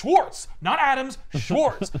them to Schwartz, not Adams.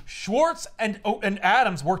 Schwartz. Schwartz and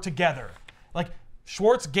Adams worked together. Like,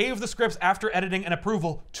 Schwartz gave the scripts after editing and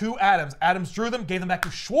approval to Adams. Adams drew them, gave them back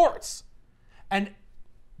to Schwartz. And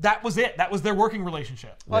that was it. That was their working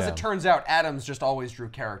relationship. Well, as it turns out, Adams just always drew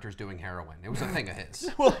characters doing heroin. It was a thing of his.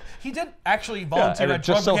 Well, he did actually volunteer at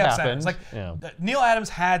drug rehab centers. Like, Neil Adams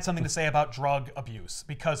had something to say about drug abuse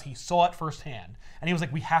because he saw it firsthand. And he was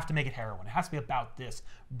like, we have to make it heroin. It has to be about this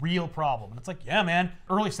real problem. And it's like, yeah, man,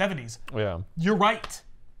 early 70s. Yeah. You're right.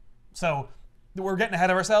 So we're getting ahead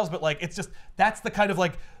of ourselves, but like, it's just, that's the kind of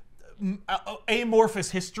like amorphous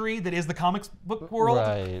history that is the comics book world,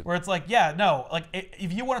 where it's like, yeah, no, like,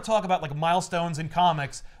 if you want to talk about like milestones in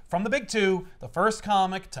comics, from the big two, the first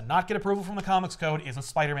comic to not get approval from the Comics Code is a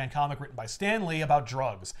Spider-Man comic written by Stan Lee about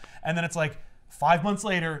drugs. And then it's like 5 months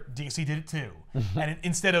later, DC did it too. And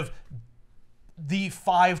instead of the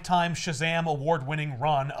 5-time Shazam award-winning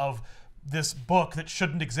run of this book that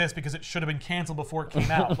shouldn't exist because it should have been canceled before it came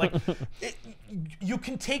out, like, you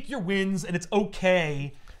can take your wins and it's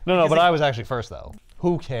okay. No, but I was actually first, though.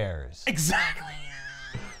 Who cares? Exactly.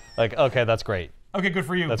 Like, okay, that's great. Okay, good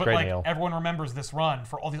for you. That's but great, like, Neil. everyone remembers this run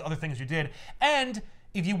for all these other things you did. And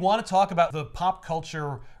if you want to talk about the pop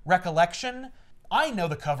culture recollection, I know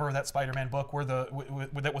the cover of that Spider-Man book where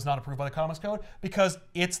that was not approved by the Comics Code because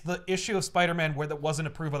it's the issue of Spider-Man where that wasn't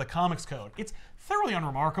approved by the Comics Code. It's thoroughly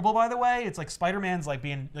unremarkable, by the way. It's like Spider-Man's like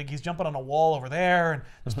being like he's jumping on a wall over there, and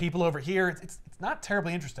there's people over here. It's not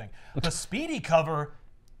terribly interesting. The Speedy cover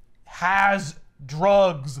has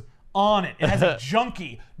drugs on it. It has a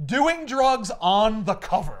junkie doing drugs on the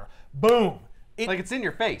cover. Boom. Like, it's in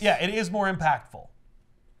your face. Yeah, it is more impactful,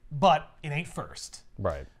 but it ain't first.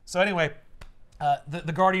 Right. So anyway,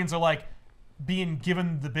 the Guardians are like being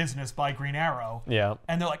given the business by Green Arrow. Yeah.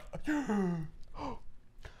 And they're like,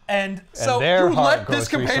 and so their You heart let goes this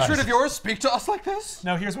 3 compatriot sizes. of yours speak to us like this?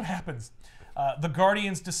 now here's what happens. The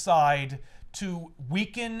Guardians decide to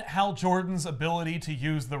weaken Hal Jordan's ability to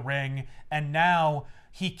use the ring, and now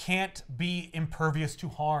he can't be impervious to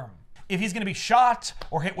harm. If he's going to be shot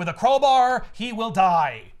or hit with a crowbar, he will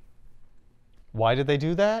die. Why did they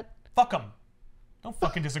do that? Fuck him. Don't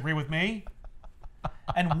fucking disagree with me.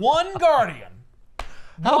 And one Guardian.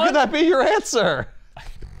 How could that be your answer?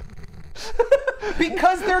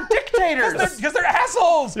 Because they're dictators. Because they're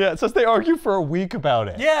assholes. Yeah, it says they argue for a week about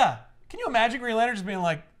it. Yeah. Can you imagine Green Lantern just being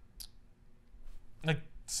like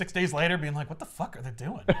 6 days later being like, what the fuck are they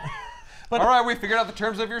doing? But, all right, we figured out the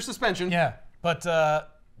terms of your suspension. yeah. But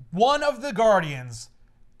one of the Guardians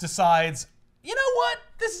decides, you know what?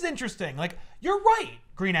 This is interesting. Like, you're right,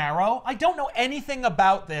 Green Arrow. I don't know anything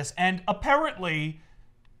about this, and apparently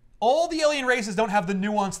all the alien races don't have the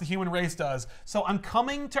nuance the human race does. So I'm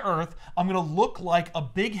coming to Earth, I'm gonna look like a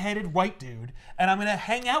big-headed white dude, and I'm gonna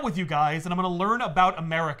hang out with you guys, and I'm gonna learn about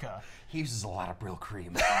America. He uses a lot of Brill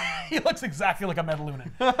cream. He looks exactly like a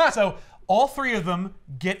Metalunan. So all 3 of them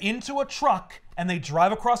get into a truck, and they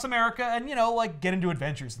drive across America and, you know, like, get into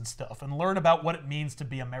adventures and stuff, and learn about what it means to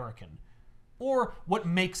be American. Or what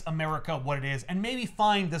makes America what it is, and maybe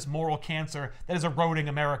find this moral cancer that is eroding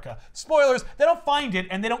America. Spoilers, they don't find it,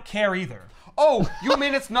 and they don't care either. Oh, you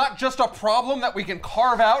mean it's not just a problem that we can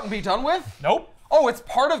carve out and be done with? Nope. Oh, it's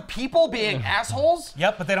part of people being assholes?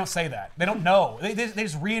 Yep, but they don't say that. They don't know. They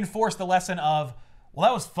just reinforce the lesson of, well,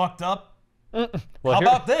 that was fucked up. Well, How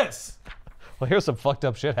about this? Well, here's some fucked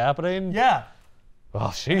up shit happening. Yeah.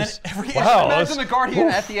 Oh, jeez. Wow. Imagine the Guardian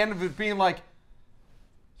at the end of it being like,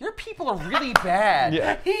 your people are really bad.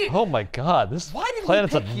 Yeah. Oh my God, this Why did we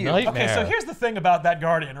planet's a pick you? nightmare. Okay, so here's the thing about that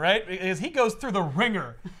Guardian, right? Is he goes through the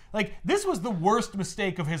ringer. Like, this was the worst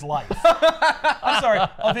mistake of his life. I'm sorry,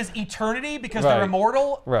 of his eternity, because they're Right.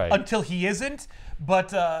 immortal Right. until he isn't.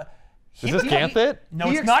 But Is this Ganthet? No,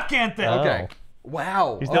 it's not Ganthet. Oh. Okay.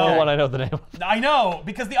 Wow. He's the only one I know the name of. I know,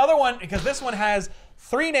 because this one has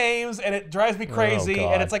 3 names, and it drives me crazy,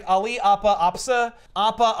 God. and it's like Ali Appa Apsa,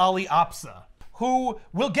 Appa Ali Apsa, who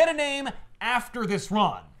will get a name after this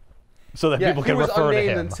run. so that people can he was refer to unnamed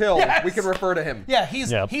him. until Yes. we can refer to him. Yeah, he's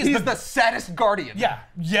He's the saddest Guardian. Yeah,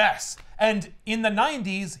 yes. And in the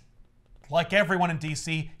 90s, like everyone in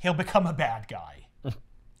DC, he'll become a bad guy.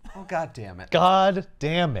 Oh, God damn it. God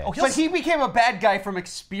damn it. Oh, But he became a bad guy from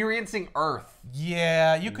experiencing Earth.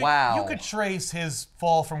 Yeah, you could Wow. you could trace his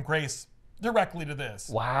fall from grace directly to this.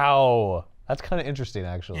 Wow. That's kind of interesting,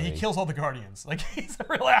 actually. He kills all the Guardians. Like, he's a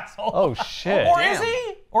real asshole. Oh, shit. Or Damn. is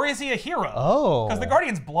he? Or is he a hero? Oh. Because the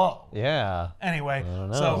Guardians blow. Yeah. Anyway, know.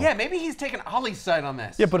 so Yeah, maybe he's taking Ollie's side on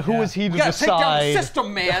this. Yeah, but who Yeah. is he to We gotta take down the decide?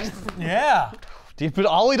 system, man. yeah. But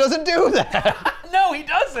Ollie doesn't do that. No, he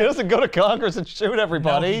doesn't. He doesn't go to Congress and shoot No,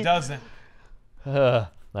 everybody. he doesn't. All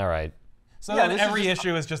right. So Yeah, then this is every just-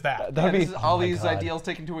 issue is just that. That'd This be is oh my Ollie's God. ideals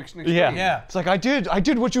taken to an extreme. Yeah. Yeah. It's like I did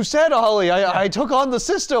what you said, Ollie. I took on the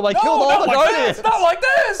system. I killed all not the like Guardians. this. Not like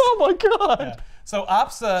this. Oh my God. So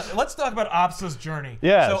Opsa, let's talk about Opsa's journey.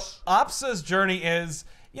 Yes. So Opsa's journey is,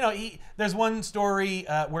 there's one story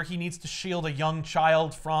where he needs to shield a young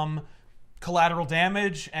child from collateral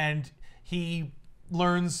damage, and he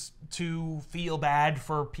learns to feel bad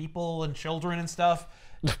for people and children and stuff.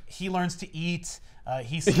 He learns to eat.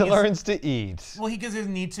 He learns to eat. Well, he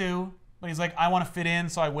doesn't need to, but he's like, I want to fit in,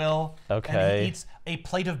 so I will. And Okay. he eats a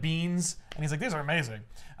plate of beans, and he's like, these are amazing.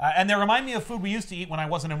 And they remind me of food we used to eat when I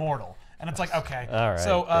wasn't immortal. And it's like, okay. All right,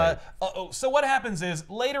 So, so what happens is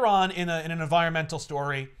later on in an environmental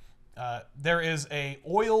story, there is a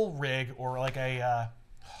oil rig or like a.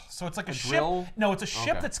 So it's like a ship. drill? No, it's a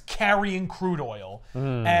ship Okay. that's carrying crude oil,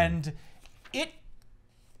 and it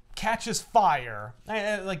catches fire,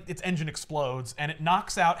 like its engine explodes, and it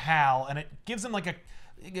knocks out Hal, and it gives him like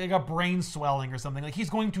a brain swelling or something. Like he's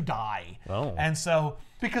going to die. Oh. And so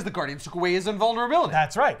Because the Guardians took away his invulnerability.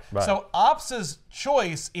 that's right. Right. So Opsa's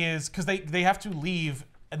choice is, because they have to leave,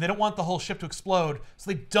 and they don't want the whole ship to explode,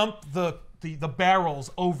 so they dump the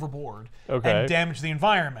barrels overboard Okay. and damage the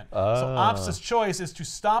environment. So Opsa's choice is to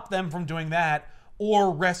stop them from doing that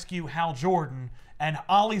or rescue Hal Jordan. And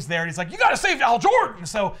Ollie's there, and he's like, you gotta save Hal Jordan!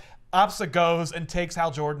 So Opsa goes and takes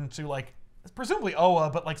Hal Jordan to, like, presumably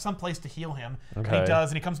Oa, but like some place to heal him. And he Okay.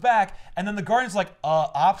 does, and he comes back, and then the Guardian's like,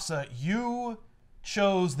 Opsa, you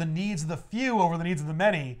chose the needs of the few over the needs of the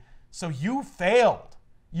many, so you failed.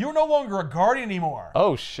 You're no longer a Guardian anymore.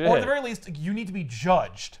 Oh shit. Or at the very least, you need to be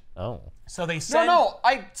judged. Oh. So they send... No,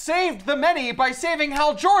 I saved the many by saving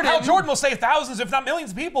Hal Jordan. Hal Jordan will save thousands, if not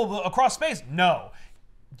millions of people across space. No.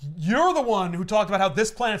 You're the one who talked about how this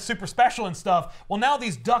planet's super special and stuff. Well, now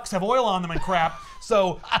these ducks have oil on them and crap,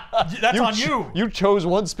 so that's on you. You chose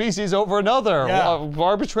one species over another Yeah.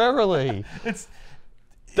 arbitrarily.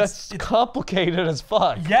 That's complicated as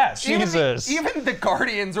fuck. Yes. Jesus. Even the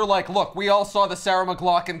Guardians are like, look, we all saw the Sarah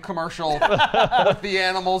McLachlan commercial with the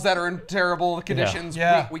animals that are in terrible conditions.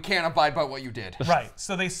 Yeah. We can't abide by what you did. Right.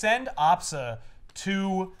 So they send Opsa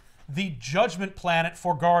to the Judgment Planet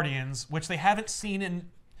for Guardians, which they haven't seen in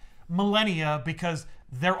millennia because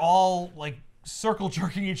they're all like circle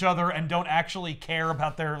jerking each other and don't actually care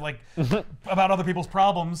about their about other people's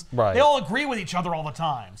problems. Right. They all agree with each other all the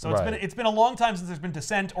time. So Right. it's been a long time since there's been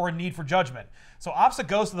dissent or a need for judgment. So Opsa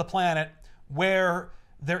goes to the planet where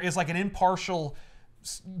there is like an impartial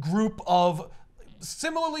group of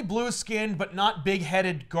similarly blue-skinned but not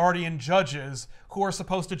big-headed Guardian judges who are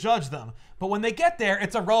supposed to judge them. But when they get there,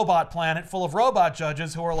 it's a robot planet full of robot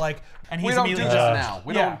judges who are like, and he's We don't do this immediately now.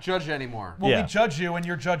 We Yeah. don't judge anymore. Well, Yeah. we judge you, and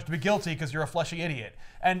you're judged to be guilty because you're a fleshy idiot.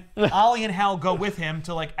 And Ollie and Hal go with him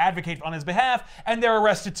to like advocate on his behalf, and they're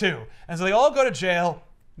arrested too. And so they all go to jail.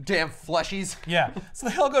 Damn fleshies. Yeah, so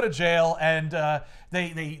they all go to jail, and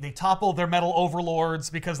they topple their metal overlords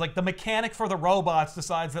because like the mechanic for the robots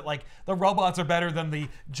decides that like the robots are better than the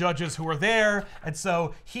judges who are there, and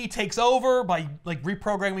so he takes over by like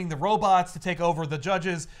reprogramming the robots to take over the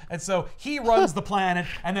judges, and so he runs the planet,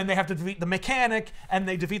 and then they have to defeat the mechanic, and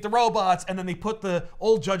they defeat the robots, and then they put the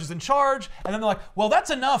old judges in charge, and then they're like, well, that's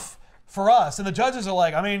enough for us, and the judges are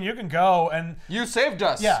like, I mean, you can go, and You saved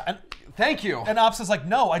us. yeah, and Thank you. and Ops is like,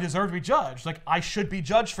 no, I deserve to be judged. Like, I should be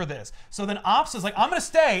judged for this. So then Ops is like, I'm going to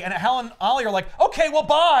stay. And Hal and Ollie are like, okay, well,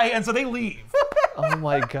 bye. And so they leave. Oh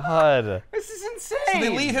my God. This is insane. So they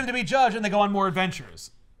leave him to be judged, and they go on more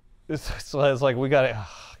adventures. It's like we got to.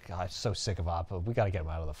 Oh, God, I'm so sick of Oppa. We got to get him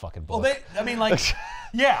out of the fucking book. Well, I mean, like,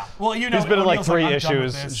 yeah. Well, you know, He's been in like O'Neill's 3 I'm done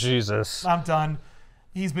with issues. this. Jesus. I'm done.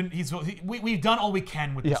 We've done all we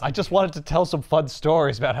can with this. Yeah, I just wanted to tell some fun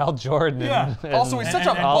stories about Hal Jordan. Yeah. Also, he's such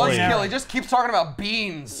a and Ollie. buzzkill. He just keeps talking about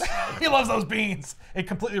beans. He loves those beans. It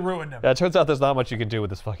completely ruined him. Yeah, it turns out there's not much you can do with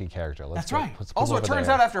this fucking character. Let's That's right. let's Also, move it over turns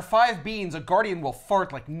there. out after 5 beans, a Guardian will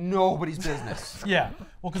fart like nobody's business. Yeah.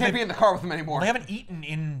 Well, because Can't be in the car with him anymore. they haven't eaten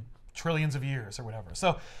in trillions of years or whatever.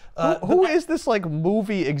 So Who is this like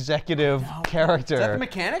movie executive character? Is that the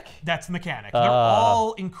mechanic? That's the mechanic. They're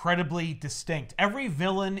all incredibly distinct. Every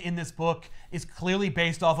villain in this book is clearly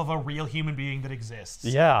based off of a real human being that exists.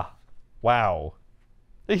 Yeah. Wow.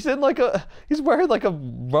 He's wearing like a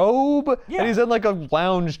robe, and he's in like a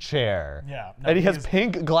lounge chair. Yeah. No, and he has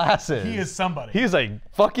pink glasses. He is somebody. He's a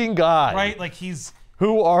fucking guy. Right? Like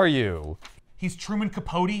Who are you? He's Truman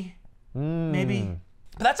Capote, maybe.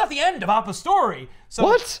 But that's not the end of Appa's story. So,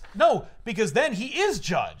 what? No, because then he is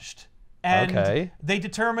judged. And they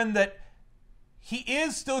determine that he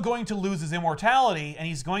is still going to lose his immortality, and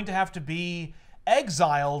he's going to have to be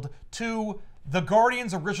exiled to the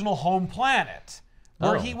Guardian's original home planet,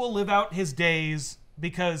 where he will live out his days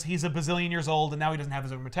because he's a bazillion years old and now he doesn't have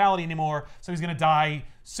his immortality anymore, so he's going to die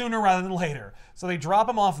sooner rather than later. So they drop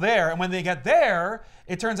him off there, and when they get there,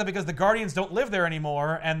 it turns out because the Guardians don't live there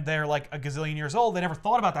anymore and they're like a gazillion years old, they never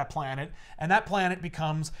thought about that planet, and that planet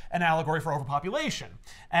becomes an allegory for overpopulation.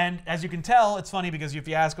 And as you can tell, it's funny because if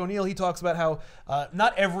you ask O'Neill, he talks about how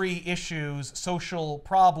not every issue's social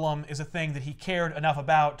problem is a thing that he cared enough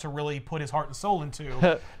about to really put his heart and soul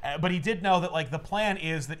into. But he did know that like the plan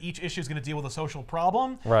is that each issue is going to deal with a social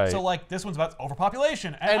problem. Right. So like this one's about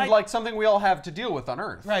overpopulation. And like something we all have to deal with on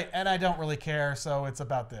Earth. Right, and I don't really care, so it's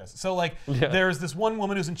about this. So like, there's this one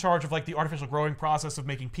woman who's in charge of like the artificial growing process of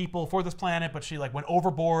making people for this planet, but she like went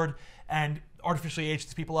overboard and artificially aged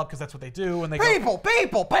these people up because that's what they do. And they people.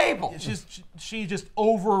 She just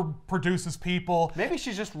overproduces people. Maybe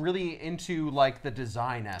she's just really into like the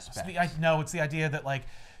design aspect. No, it's the idea that like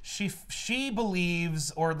she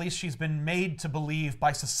believes, or at least she's been made to believe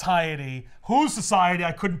by society. Whose society?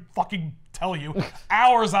 I couldn't fucking tell you.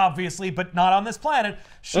 Ours, obviously, but not on this planet.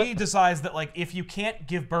 She decides that like if you can't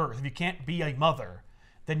give birth, if you can't be a mother,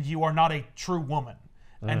 then you are not a true woman.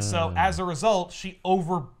 And so as a result, she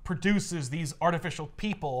overproduces these artificial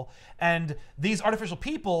people, and these artificial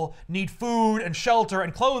people need food and shelter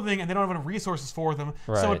and clothing, and they don't have enough resources for them.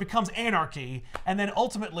 Right. So it becomes anarchy, and then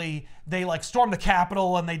ultimately they like storm the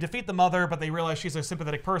Capitol and they defeat the mother, but they realize she's a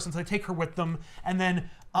sympathetic person, so they take her with them. And then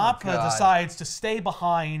Appa decides to stay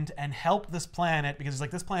behind and help this planet because he's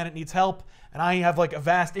like, this planet needs help, and I have like a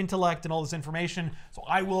vast intellect and all this information, so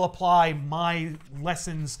I will apply my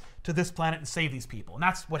lessons to this planet and save these people. And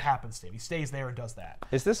that's what happens to him. He stays there and does that.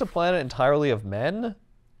 Is this a planet entirely of men?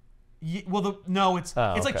 No, it's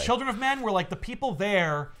like Children of Men, where like the people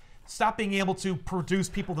there stop being able to produce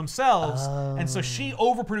people themselves, and so she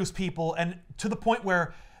overproduced people, and to the point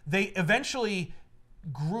where they eventually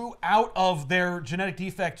grew out of their genetic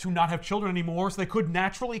defect to not have children anymore, so they could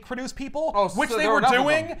naturally produce people, which so they there were were enough of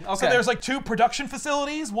doing. them. So Okay. there's like 2 production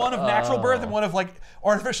facilities, one of natural birth and one of like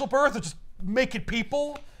artificial birth, that just make it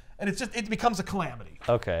people, and it becomes a calamity.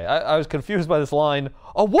 Okay, I was confused by this line,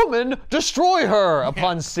 a woman, destroy her,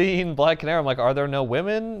 upon seeing Black Canary. I'm like, are there no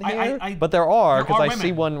women here? But there are, because I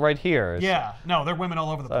see one right here. Yeah, no, they're women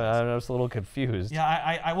all over the place. I was a little confused.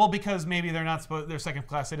 Yeah, well, because maybe they're not they're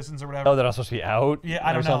second-class citizens or whatever. Oh, they're not supposed to be out? Yeah,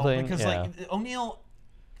 I don't know, because like O'Neill,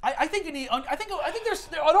 I think there's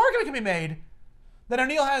an argument can be made that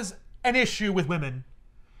O'Neill has an issue with women,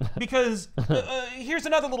 because here's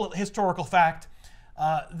another little historical fact.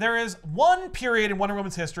 There is one period in Wonder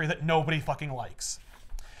Woman's history that nobody fucking likes.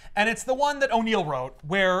 And it's the one that O'Neill wrote,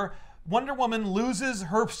 where Wonder Woman loses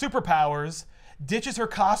her superpowers, ditches her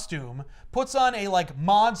costume, puts on a like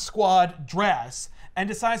mod squad dress, and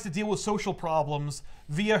decides to deal with social problems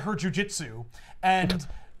via her jujitsu. And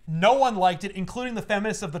no one liked it, including the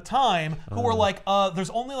feminists of the time, who were like, there's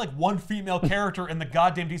only like one female character in the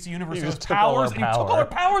goddamn DC universe who has powers, and you took all her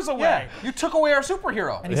powers away. Yeah, you took away our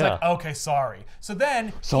superhero. And he's like, okay, sorry. So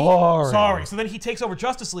then, sorry. So then he takes over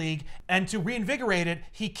Justice League, and to reinvigorate it,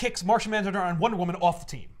 he kicks Martian Manhunter and Wonder Woman off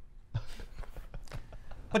the team.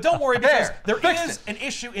 But don't worry, because there is an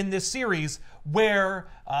issue in this series where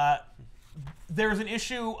there's an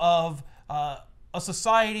issue of a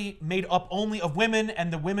society made up only of women,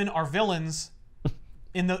 and the women are villains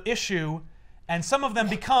in the issue, and some of them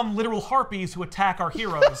become literal harpies who attack our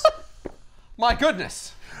heroes. My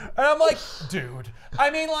goodness. And I'm like, dude, I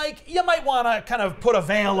mean, like, you might want to kind of put a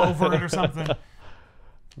veil over it or something.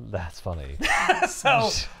 That's funny. So,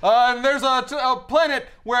 and there's a planet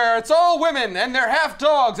where it's all women and they're half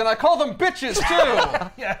dogs, and I call them bitches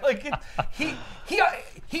too. yeah, like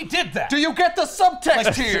he did that. Do you get the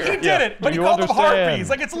subtext here? He did it, but he called them understand? harpies.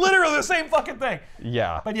 Like, it's literally the same fucking thing.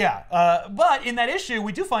 Yeah. But yeah, but in that issue,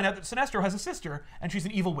 we do find out that Sinestro has a sister, and she's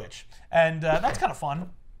an evil witch, and that's kind of fun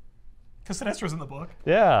because Sinestro's in the book.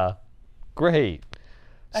 Yeah. Great.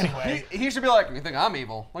 Anyway, He should be like, you think I'm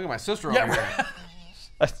evil? Look at my sister over here.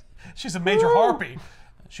 she's a major harpy.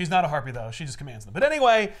 She's not a harpy though. She just commands them. But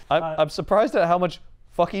anyway, I'm surprised at how much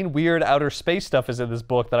fucking weird outer space stuff is in this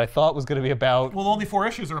book that I thought was going to be about. Well, only 4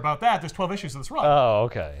 issues are about that. There's 12 issues of this run. Oh,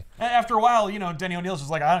 okay. And after a while, you know, Denny O'Neil's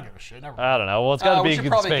just like, I don't give a shit. Never mind. I don't know. Well, it's got to be in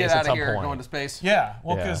good space at some here, point. Go into space. Yeah.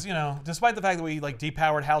 Well, because you know, despite the fact that we like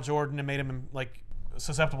depowered Hal Jordan and made him like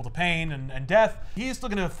susceptible to pain and death, he's still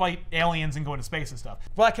going to fight aliens and go into space and stuff.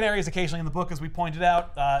 Black Canary is occasionally in the book, as we pointed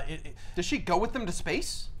out. Does she go with them to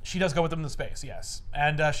space? She does go with them to space, yes.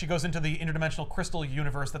 And she goes into the interdimensional crystal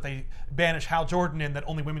universe that they banish Hal Jordan in that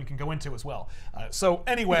only women can go into as well. So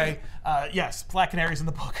anyway, yes, Black Canary's in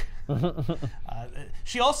the book.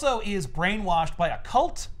 She also is brainwashed by a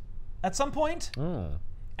cult at some point,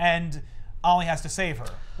 and Ollie has to save her.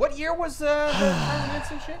 What year was the Charlie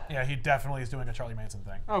Manson shit? Yeah, he definitely is doing a Charlie Manson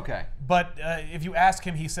thing. Okay. But if you ask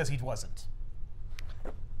him, he says he wasn't.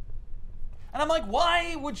 And I'm like,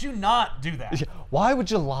 why would you not do that? Why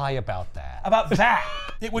would you lie about that? About that.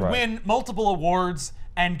 It would win multiple awards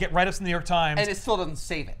and get write-ups in the New York Times. And it still doesn't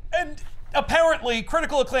save it. And apparently,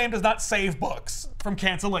 critical acclaim does not save books from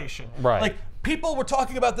cancellation. Right. Like, people were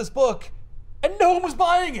talking about this book, and no one was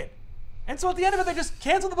buying it. And so at the end of it, they just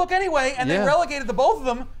canceled the book anyway, and they relegated the both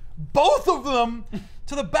of them,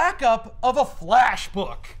 to the backup of a Flash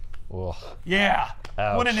book. Ugh. Yeah.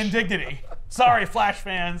 Ouch. What an indignity. Sorry, Flash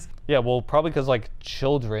fans. Yeah, well, probably because, like,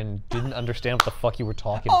 children didn't understand what the fuck you were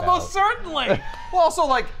talking about. Almost certainly. Well, also,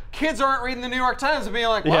 like, kids aren't reading the New York Times and being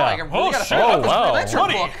like, wow, I really gotta check out this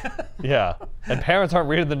funny. book. Yeah. And parents aren't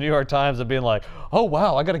reading the New York Times and being like, oh,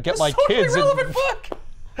 wow, I gotta get my kids. Relevant book.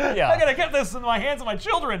 Yeah. I gotta get this in my hands of my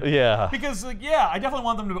children. Yeah. Because, yeah, I definitely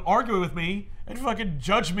want them to argue with me and fucking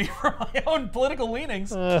judge me for my own political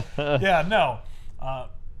leanings. Yeah, no.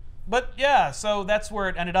 But yeah, so that's where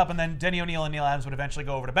it ended up, and then Denny O'Neil and Neil Adams would eventually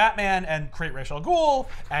go over to Batman and create Ra's al Ghul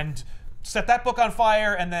and set that book on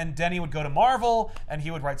fire, and then Denny would go to Marvel and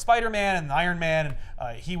he would write Spider-Man and Iron Man,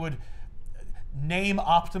 and he would name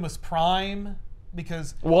Optimus Prime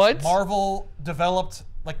because Marvel developed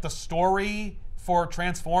like the story for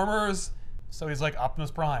Transformers, so he's like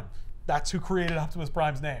Optimus Prime. That's who created Optimus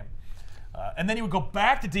Prime's name. And then he would go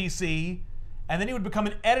back to DC, and then he would become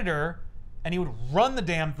an editor, and he would run the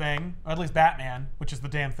damn thing, or at least Batman, which is the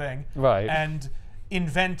damn thing, and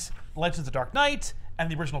invent Legends of the Dark Knight and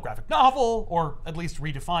the original graphic novel, or at least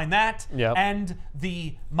redefine that, and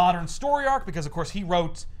the modern story arc, because of course he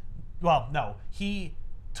wrote, well, no, he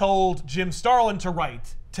told Jim Starlin to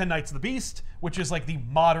write 10 Nights of the Beast, which is like the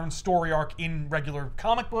modern story arc in regular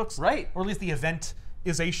comic books, or at least the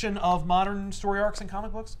eventization of modern story arcs in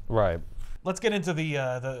comic books. Let's get into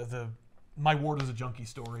the My Ward is a Junkie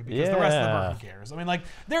story, because the rest of them are, who cares? I mean, like,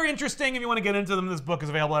 they're interesting if you want to get into them. This book is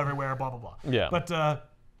available everywhere, blah, blah, blah. Yeah. But,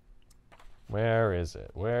 where is it?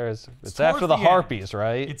 Where is it? It's after the Harpies,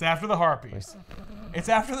 right? It's after the Harpies. It's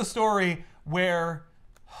after the story where,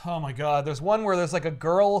 oh my God, there's one where there's like a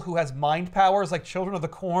girl who has mind powers like Children of the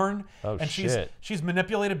Corn. Oh, and shit. she's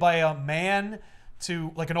manipulated by a man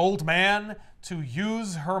to, like an old man, to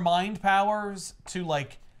use her mind powers to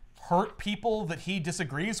like hurt people that he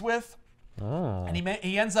disagrees with. And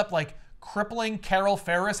he ends up like crippling Carol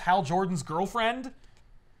Ferris, Hal Jordan's girlfriend,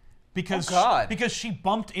 because because she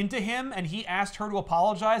bumped into him and he asked her to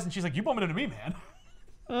apologize, and she's like, "You bumped into me, man."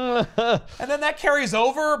 And then that carries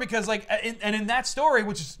over because like, in that story,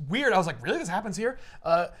 which is weird, I was like, really, this happens here?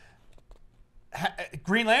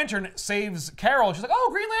 Green Lantern saves Carol. She's like, "Oh,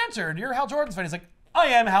 Green Lantern, you're Hal Jordan's fan." He's like, "I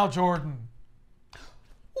am Hal Jordan."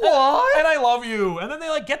 What? And I love you. And then they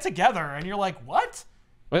like get together, and you're like, "What?"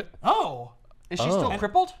 What? Oh. Is she still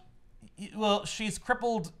crippled? Well, she's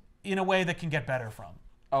crippled in a way that can get better from.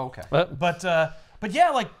 Oh, okay. But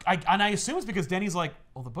yeah, like, I assume it's because Denny's like,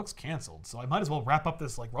 well, the book's canceled, so I might as well wrap up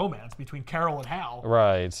this like romance between Carol and Hal.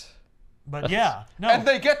 Right. But yeah, no. And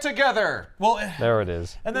they get together. Well, there it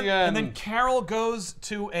is. And then Carol goes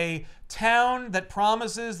to a town that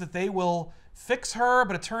promises that they will fix her,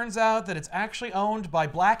 but it turns out that it's actually owned by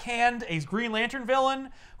Black Hand, a Green Lantern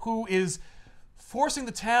villain, who is forcing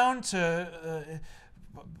the town to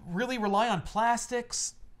really rely on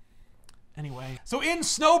plastics. Anyway, so in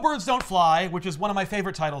Snowbirds Don't Fly, which is one of my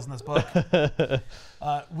favorite titles in this book,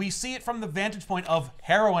 we see it from the vantage point of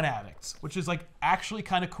heroin addicts, which is like actually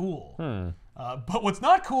kind of cool. But what's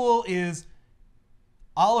not cool is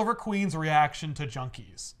Oliver Queen's reaction to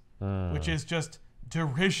junkies, which is just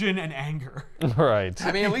derision and anger. Right.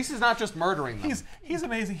 I mean, at least he's not just murdering them. He's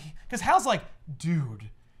amazing. Because Hal's like, dude,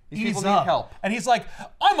 these people need help. And he's like,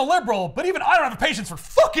 I'm a liberal, but even I don't have the patience for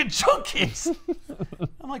fucking junkies.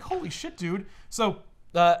 I'm like, holy shit, dude. So,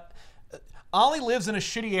 Ollie lives in a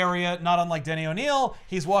shitty area, not unlike Denny O'Neil.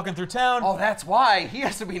 He's walking through town. Oh, that's why. He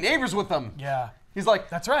has to be neighbors with them. Yeah. He's like,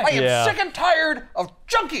 that's right. I am sick and tired of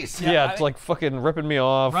junkies. Yeah, it's like fucking ripping me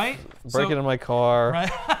off. Right? Breaking in my car.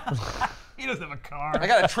 Right? He doesn't have a car. I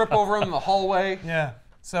got to trip over him in the hallway. Yeah.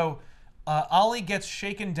 So Ollie gets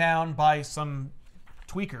shaken down by some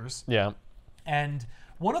tweakers. Yeah. And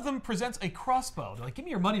one of them presents a crossbow. They're like, give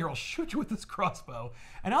me your money or I'll shoot you with this crossbow.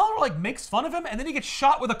 And Ollie like makes fun of him, and then he gets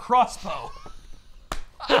shot with a crossbow.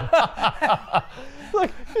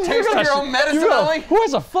 Like, taste your own medicine, Ollie. Who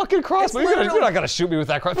has a fucking crossbow? You're not gonna shoot me with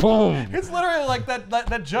that crossbow. Boom. It's literally like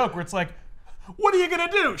that joke where it's like, what are you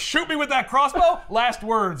gonna do? Shoot me with that crossbow? Last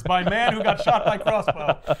words by man who got shot by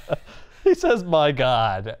crossbow. He says, "My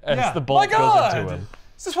God," as the bolt goes into him.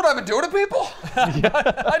 Is this what I've been doing to people?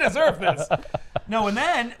 I deserve this. No, and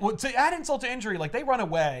then to add insult to injury, like they run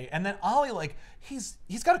away, and then Ollie, like he's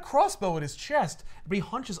got a crossbow at his chest, but he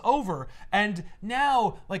hunches over, and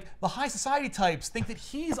now like the high society types think that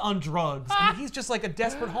he's on drugs, and he's just like a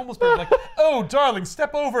desperate homeless person. Like, oh, darling,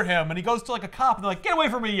 step over him, and he goes to like a cop, and they're like, get away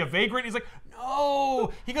from me, you vagrant. He's like,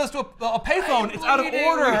 no. He goes to a payphone. It's out of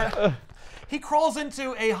order. He crawls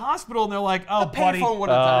into a hospital, and they're like, "Oh, buddy." The payphone would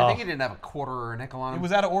have done. I think he didn't have a quarter or a nickel on him. It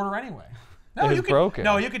was out of order anyway. No, it was broken.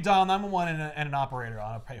 No, you could dial 911 and an operator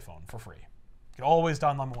on a payphone for free. You could always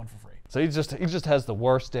dial 911 for free. So he just has the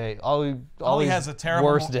worst day. Ollie has a terrible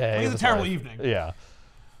worst day. He has a terrible evening. Yeah.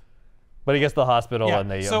 But he gets to the hospital,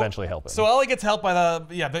 and they eventually help him. So Ollie gets help by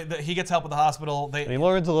he gets help at the hospital. And he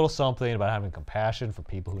learns a little something about having compassion for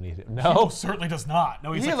people who need it. No, he certainly does not.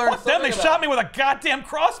 No, he's like, fuck them, they shot me with a goddamn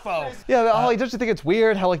crossbow. Yeah, but Ollie, don't you think it's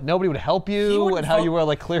weird how like nobody would help you, and how you were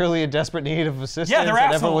like clearly in desperate need of assistance, yeah, they're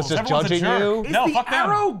and assholes. everyone was just judging you? Is no, the fuck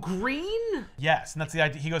arrow them. green? Yes, and that's the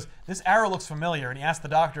idea. He goes, this arrow looks familiar, and he asked the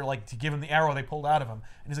doctor like to give him the arrow they pulled out of him,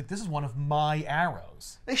 and he's like, this is one of my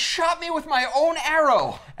arrows. They shot me with my own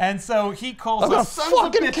arrow. And so he calls I'm gonna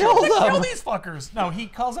fucking kill them. Kill these fuckers. No, he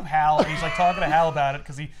calls up Hal, and he's like talking to Hal about it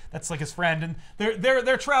because that's like his friend, and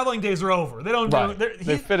their traveling days are over. They don't. Right.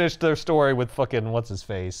 They finished their story with fucking what's his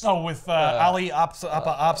face. Oh, with Ali Apsa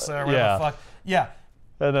or whatever the fuck. Yeah.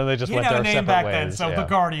 And then they just He went didn't their have a name separate back ways. then, so the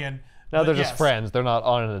Guardian. Now they're just friends. They're not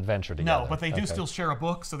on an adventure together. No, but they do still share a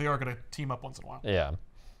book, so they are going to team up once in a while. Yeah.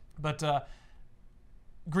 But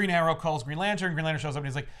Green Arrow calls Green Lantern. Green Lantern shows up and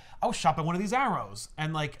he's like, I was shot by one of these arrows.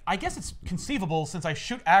 And like, I guess it's conceivable since I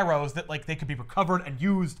shoot arrows that like they could be recovered and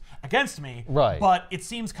used against me. Right. But it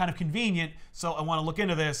seems kind of convenient, so I want to look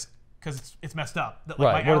into this because it's messed up. That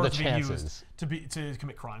like, right. my What are arrows the being chances? used to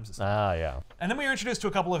commit crimes. Yeah. And then we are introduced to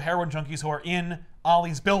a couple of heroin junkies who are in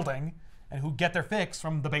Ollie's building and who get their fix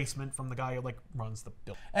from the basement from the guy who like runs the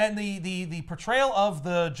building. And the portrayal of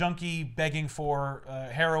the junkie begging for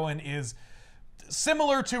heroin is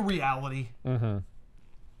similar to reality. Mm-hmm.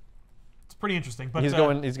 It's pretty interesting. But he's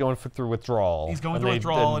going through withdrawal. He's going through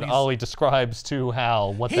withdrawal, and Ollie describes to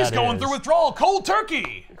Hal what that is. He's going through withdrawal. Cold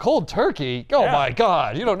turkey. Cold turkey? Oh my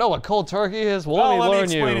God! You don't know what cold turkey is? Well, let me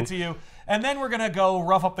explain it to you. And then we're gonna go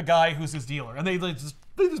rough up the guy who's his dealer, and they just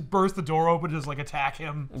burst the door open, and just like attack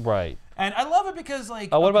him. Right. And I love it because like.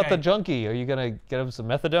 Oh, what about the junkie? Are you gonna get him some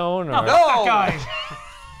methadone? Or? No, that guy.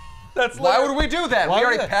 Why would we do that? We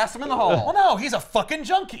already passed him in the hall. Well, no, he's a fucking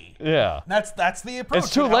junkie. Yeah. That's the approach.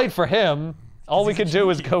 It's too late for him. All we can do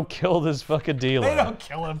is go kill this fucking dealer. They don't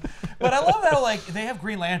kill him. But I love how like they have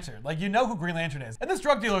Green Lantern. Like you know who Green Lantern is. And this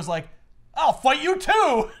drug dealer's like, I'll fight you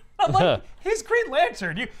too. I'm like, he's Green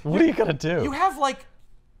Lantern. What are you gonna do? You have like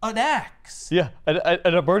an axe. Yeah,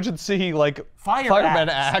 an emergency like fireman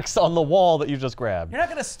axe on the wall that you just grabbed. You're not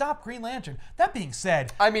gonna stop Green Lantern. That being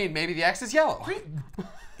said, I mean maybe the axe is yellow.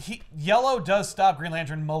 Yellow does stop Green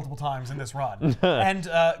Lantern multiple times in this run, and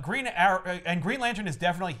Green Lantern is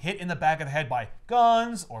definitely hit in the back of the head by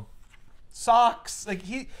guns or socks. Like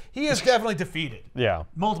he is definitely defeated. Yeah,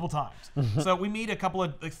 multiple times. So we meet a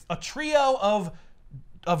trio of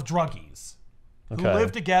druggies who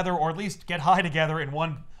live together or at least get high together in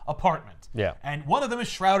one apartment. Yeah, and one of them is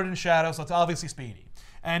shrouded in shadow, so it's obviously Speedy.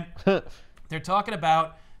 And they're talking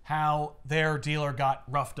about how their dealer got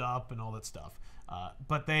roughed up and all that stuff.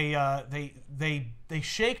 But they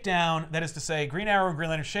shake down, that is to say, Green Arrow and Green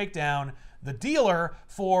Lantern shake down the dealer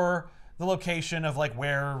for the location of like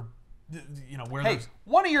where, where. Hey,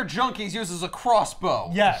 one of your junkies uses a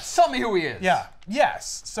crossbow. Yes. Tell me who he is. Yeah.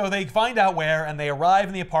 Yes. So they find out where, and they arrive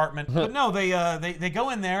in the apartment. But no, they go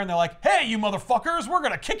in there and they're like, "Hey, you motherfuckers, we're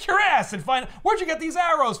gonna kick your ass and find where'd you get these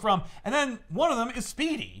arrows from?" And then one of them is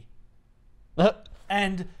Speedy.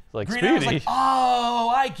 And like Green Speedy. Arrow's like,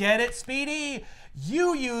 "Oh, I get it, Speedy.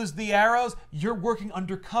 You use the arrows. You're working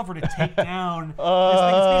undercover to take down this thing."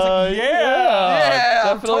 Speedy's like, yeah,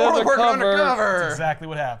 definitely totally working undercover. undercover. That's exactly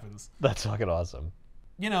what happens. That's fucking awesome.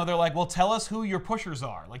 they're like, well, tell us who your pushers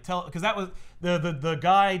are. Like, because that was the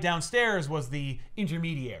guy downstairs was the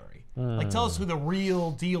intermediary. Like, tell us who the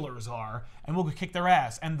real dealers are, and we'll kick their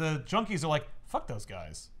ass. And the junkies are like, fuck those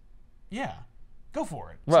guys. Yeah, go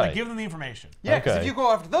for it. So they give them the information. Yeah, because if you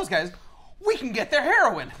go after those guys, we can get their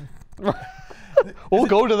heroin. We'll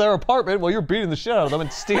go to their apartment while you're beating the shit out of them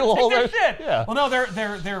and steal all their shit. Yeah. Well, no,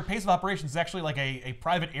 their pace of operations is actually like a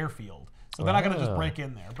private airfield, so they're not going to just break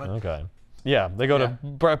in there. But okay. Yeah, they go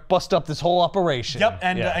to bust up this whole operation. Yep,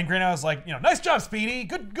 and Green Arrow's like, nice job, Speedy.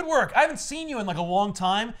 Good work. I haven't seen you in like a long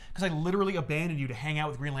time because I literally abandoned you to hang out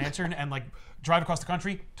with Green Lantern and like drive across the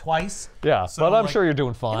country twice. Yeah, so, but I'm sure you're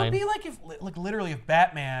doing fine. It would be like if, like, literally if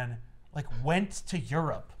Batman like went to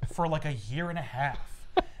Europe for like a year and a half,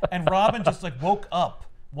 and Robin just like woke up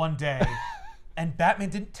one day, and Batman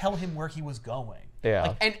didn't tell him where he was going. Yeah,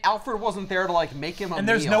 like, and Alfred wasn't there to like make him a and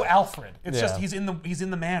there's meal. no Alfred. It's just he's in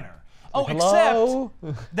the manor. Oh, hello?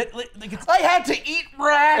 except that like it's, I had to eat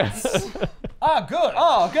rats. Good.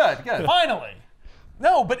 Oh, good. Finally.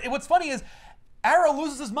 No, but what's funny is Arrow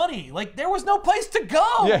loses his money. Like, there was no place to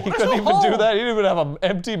go. Yeah, he couldn't even do that. He didn't even have an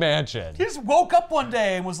empty mansion. He just woke up one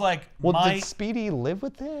day and was like, well, did Speedy live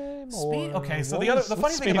with him? Okay, so the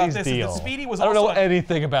funny thing about this is that Speedy was also... I don't know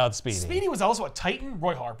anything about Speedy. Speedy was also a Titan,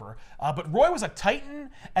 Roy Harper, but Roy was a Titan,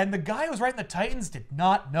 and the guy who was writing the Titans did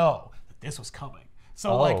not know that this was coming.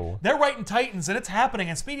 So, like, they're writing Titans, and it's happening,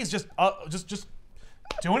 and Speedy's just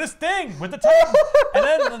doing his thing with the Titans. And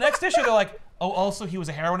then in the next issue, they're like, oh, also he was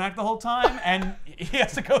a heroin addict the whole time, and he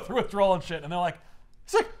has to go through withdrawal and shit. And they're like,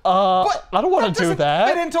 it's like, I don't want to do that.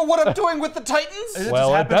 Fit into what I'm doing with the Titans?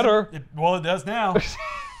 Well, it better. It does now.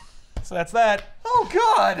 So that's that. Oh,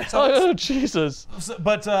 God. Oh, Jesus.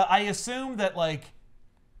 But I assume that, like,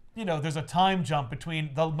 there's a time jump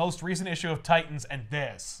between the most recent issue of Titans and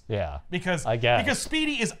this. Yeah. Because I guess. Because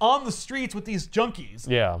Speedy is on the streets with these junkies.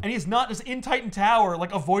 Yeah. And he's not just in Titan Tower,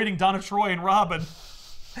 like, avoiding Donna Troy and Robin.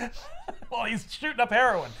 While he's shooting up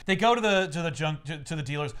heroin. They go to the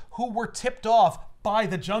dealers who were tipped off by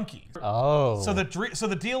the junkies. Oh. So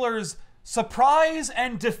the dealers surprise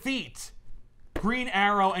and defeat Green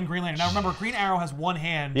Arrow and Green Lantern. Now remember, Green Arrow has one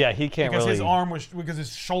hand. Yeah, he can't because really... his arm was, because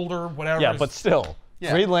his shoulder, whatever. Yeah, but still.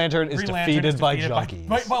 Yeah. Green Lantern is defeated by junkies.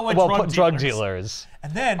 By drug dealers.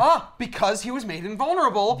 And then... because he was made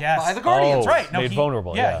invulnerable by the Guardians. Right. Made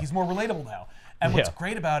vulnerable, yeah. He's more relatable now. And what's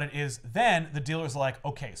great about it is then the dealer's like,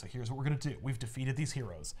 okay, so here's what we're going to do. We've defeated these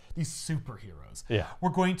heroes, these superheroes. Yeah. We're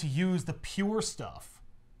going to use the pure stuff,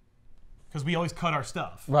 because we always cut our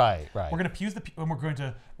stuff. Right. We're going to use and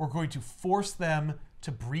we're going to force them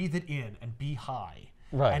to breathe it in and be high.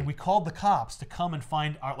 Right. And we called the cops to come and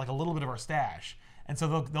find like a little bit of our stash. And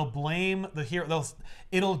so they'll blame the hero.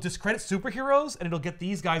 It'll discredit superheroes, and it'll get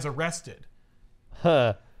these guys arrested.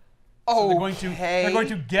 Huh. So they're going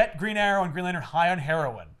to get Green Arrow and Green Lantern high on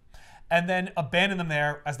heroin, and then abandon them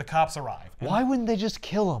there as the cops arrive. And why wouldn't they just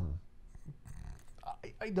kill them?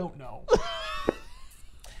 I don't know.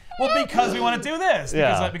 Well, because we want to do this.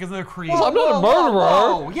 Because they're creative. Well, I'm not a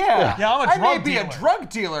murderer. Yeah, I'm a drug dealer. I may be a drug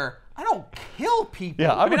dealer. I don't kill people.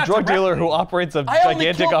 Yeah, I'm a drug dealer who operates a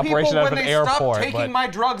gigantic operation out of an airport. I only kill people when they stop taking my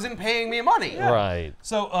drugs and paying me money. Yeah. Right.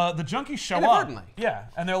 So the junkies show up. Yeah,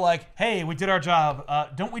 and they're like, hey, we did our job.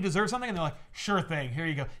 Don't we deserve something? And they're like, sure thing. Here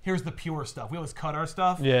you go. Here's the pure stuff. We always cut our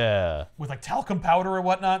stuff. Yeah. With like talcum powder or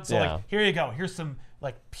whatnot. So like, here you go. Here's some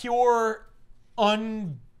like pure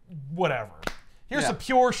whatever. Here's some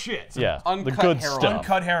pure shit. Some the good heroin. stuff.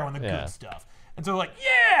 Uncut heroin, the good stuff. And so they're like,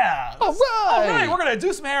 all right, we're gonna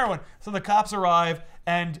do some heroin. So the cops arrive,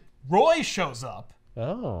 and Roy shows up.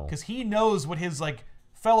 Oh. Because he knows what his like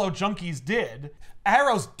fellow junkies did.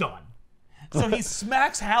 Arrow's done. So he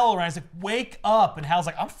smacks Hal around. He's like, wake up. And Hal's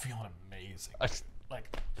like, I'm feeling amazing.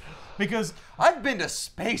 Because I've been to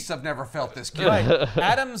space. I've never felt this good. Right.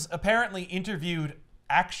 Adams apparently interviewed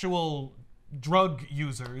actual drug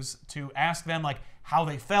users to ask them like how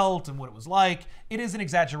they felt and what it was like. It is an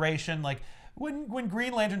exaggeration. Like when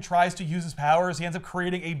Green Lantern tries to use his powers, he ends up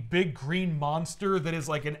creating a big green monster that is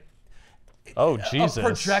like a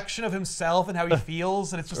projection of himself and how he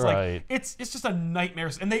feels, and it's just like it's just a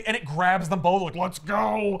nightmare. And it grabs them both like, let's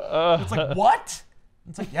go. It's like, what?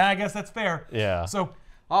 It's like, yeah, I guess that's fair. Yeah. So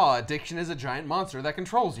addiction is a giant monster that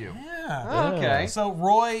controls you. Yeah. Okay. So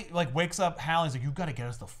Roy like wakes up Hal. He's like, "You got to get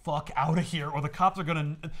us the fuck out of here, or the cops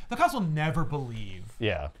will never believe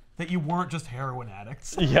that you weren't just heroin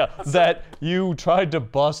addicts." Yeah, that you tried to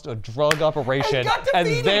bust a drug operation, and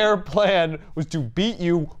their plan was to beat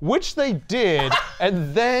you, which they did,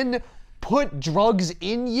 and then put drugs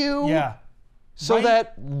in you. Yeah. So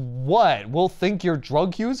that we'll think you're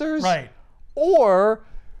drug users. Right. Or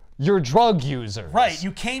you're drug users. Right,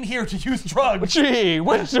 you came here to use drugs. Gee,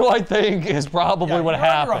 which do I think is probably what you're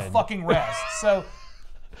happened? under a fucking rest. So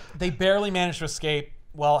they barely manage to escape.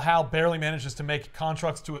 Well, Hal barely manages to make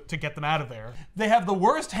contracts to get them out of there. They have the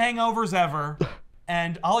worst hangovers ever.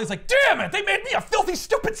 And Ollie's like, damn it, they made me a filthy,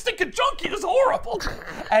 stupid, stinking junkie. This is horrible.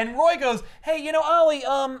 And Roy goes, hey, you know, Ollie, do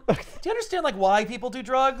you understand like why people do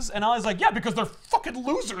drugs? And Ollie's like, yeah, because they're fucking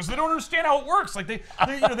losers. They don't understand how it works. Like they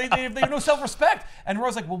have no self-respect. And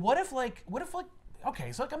Roy's like, well, what if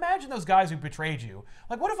okay, so like imagine those guys who betrayed you.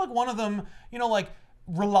 Like what if like one of them, you know, like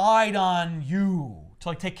relied on you to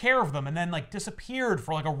like take care of them and then like disappeared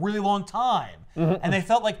for like a really long time. And they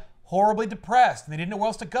felt like horribly depressed, and they didn't know where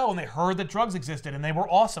else to go, and they heard that drugs existed, and they were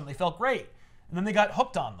awesome. They felt great. And then they got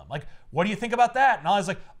hooked on them. Like, what do you think about that? And I was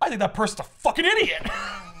like, I think that person's a fucking idiot.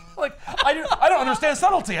 Like, I don't understand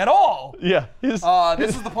subtlety at all. Yeah. This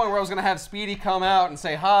is the point where I was going to have Speedy come out and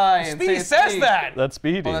say hi. And Speedy say says that. That's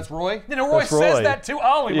Speedy. Oh, that's Roy? You know, Roy says that to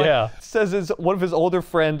Ollie. Yeah. Like, Says one of his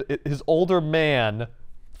older man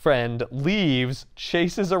friend leaves,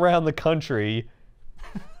 chases around the country.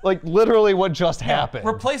 Like literally what just happened.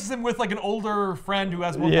 Replaces him with like an older friend who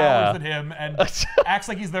has more Yeah. powers than him and acts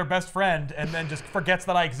like he's their best friend and then just forgets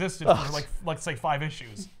that I existed for like let's say 5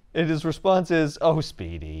 issues. And his response is, oh,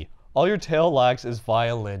 Speedy, all your tail lacks is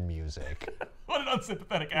violin music. What an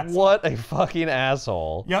unsympathetic asshole. What a fucking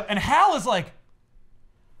asshole. Yep, and Hal is like,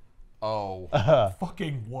 Oh.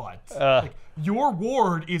 fucking what? Like, your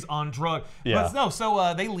ward is on drug. Yeah. But no,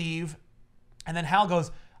 so they leave, and then Hal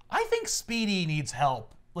goes, I think Speedy needs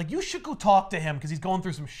help. Like, you should go talk to him because he's going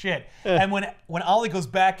through some shit. And when Ollie goes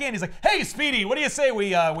back in, he's like, hey, Speedy, what do you say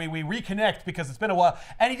we reconnect because it's been a while.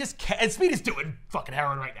 And and Speedy's doing fucking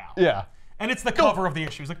heroin right now. Yeah. And it's the cover of the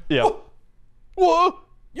issue. He's like, Yeah. "Whoa,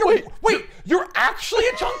 Whoa. wait, you're actually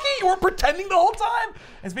a junkie? You were pretending the whole time?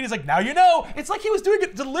 And Speedy's like, now you know. It's like he was doing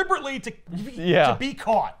it deliberately to be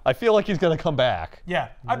caught. I feel like he's gonna come back. Yeah,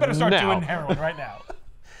 I better start Now. doing heroin right now.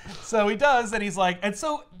 So he does, and he's like, and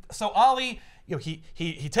so Ollie, you know,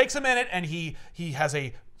 he takes a minute and he has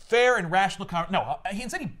a fair and rational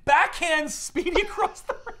instead he backhands Speedy across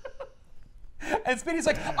the room. And Speedy's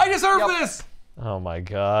like, I deserve this. Oh my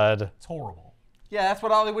god. It's horrible. Yeah, that's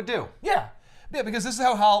what Ollie would do. Yeah, because this is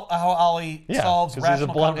how Ollie solves 'cause rational he's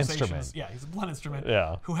a blunt conversations. instrument. Yeah, he's a blunt instrument.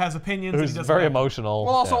 Yeah. Who has opinions. and Who's he doesn't very have- emotional.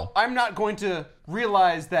 Well, also, yeah. I'm not going to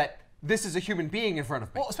realize that this is a human being in front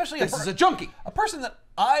of me. Well, especially this is a junkie. A person that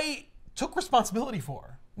I took responsibility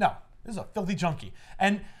for. No, this is a filthy junkie.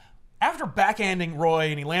 And after backhanding Roy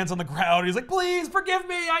and he lands on the ground, he's like, please forgive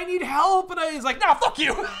me, I need help. And he's like, nah, fuck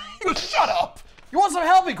you. He goes, shut up. You want some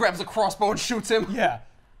help? He grabs a crossbow and shoots him. Yeah.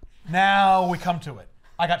 Now we come to it.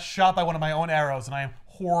 I got shot by one of my own arrows and I am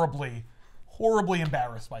horribly, horribly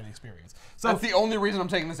embarrassed by the experience. So That's the only reason I'm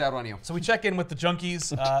taking this out on you. So we check in with the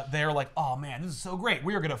junkies. They're like, oh man, this is so great.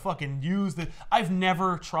 We are gonna fucking use this. I've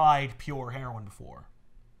never tried pure heroin before.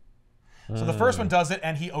 So the first one does it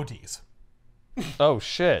and he ODs. Oh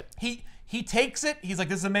shit. He takes it, he's like,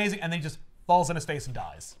 this is amazing, and then he just falls on his face and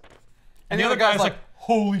dies. And the other guy's like,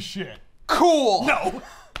 holy shit. cool. No.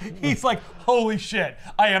 He's like, holy shit,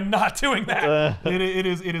 I am not doing that. It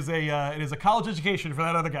is a college education for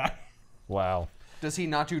that other guy. Wow. Does he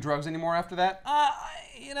not do drugs anymore after that?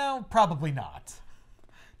 You know, probably not.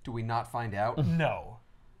 Do we not find out? No.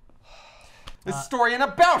 This story ain't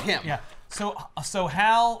about him. Yeah. So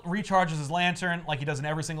Hal recharges his lantern like he does in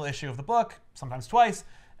every single issue of the book, sometimes twice,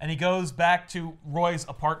 and he goes back to Roy's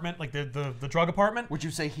apartment, like the drug apartment. Would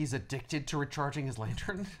you say he's addicted to recharging his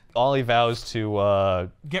lantern? Ollie vows to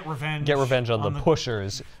Get revenge. get revenge on the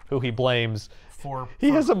pushers, who he blames. He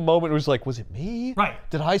has a moment where he's like, was it me? Right.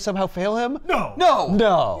 Did I somehow fail him? No. No.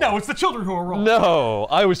 No. No, it's the children who are wrong. No,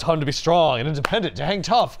 I was taught to be strong and independent, to hang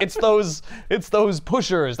tough. It's those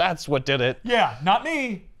pushers. That's what did it. Yeah, not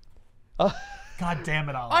me. God damn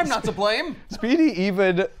it, Ollie. I'm not to blame. Speedy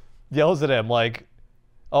even yells at him like,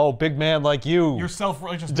 "Oh, big man like you. Your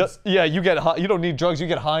self-righteousness. Yeah, you get high, you don't need drugs. You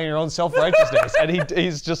get high in your own self-righteousness." And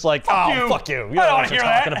he's just like, "Oh, fuck you. You I don't know want what to you're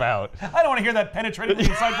hear talking that. about." I don't want to hear that penetratingly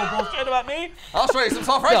insightful bullshit about me. I'll show you some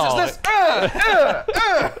self-righteousness.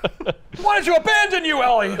 Why did you abandon you,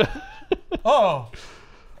 Ellie? Oh,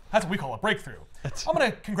 that's what we call a breakthrough. I'm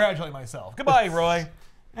gonna congratulate myself. Goodbye, Roy.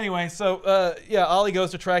 Anyway, so yeah, Ollie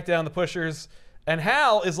goes to track down the pushers, and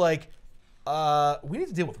Hal is like, we need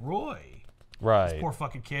to deal with Roy. Right. Poor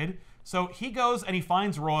fucking kid. So he goes and he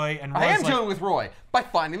finds Roy, and Roy's I am like, dealing with Roy by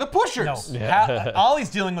finding the pushers. No, Ollie's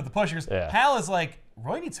dealing with the pushers. Yeah. Hal is like,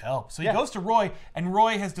 Roy needs help. So he goes to Roy, and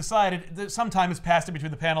Roy has decided that some time has passed in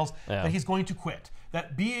between the panels that he's going to quit.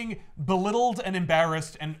 That being belittled and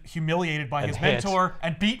embarrassed and humiliated by his hit. mentor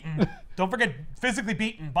and beaten don't forget, physically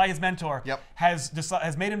beaten by his mentor,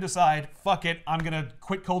 has made him decide, fuck it, I'm gonna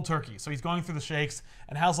quit cold turkey. So he's going through the shakes,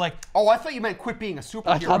 and Hal's like, oh, I thought you meant quit being a superhero.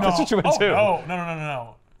 I thought that's what you meant too.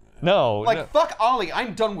 No. No. Like, fuck Ollie,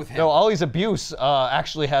 I'm done with him. No, Ollie's abuse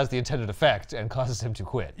actually has the intended effect and causes him to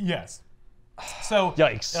quit. Yes. So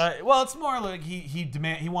yikes. Well, it's more like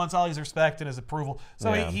he wants Ollie's respect and his approval.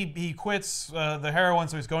 So he quits the heroin.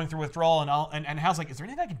 So he's going through withdrawal, and Hal's like, "Is there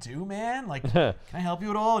anything I can do, man? Like, can I help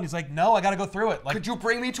you at all?" And he's like, "No, I got to go through it. Like, could you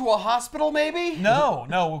bring me to a hospital, maybe?"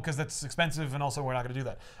 No, because that's expensive, and also we're not going to do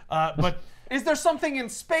that. But is there something in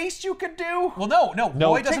space you could do? Well, no.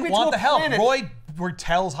 Roy doesn't want the help. Roy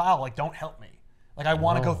tells Hal, like, "Don't help me. Like, I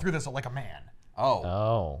want to go through this like a man."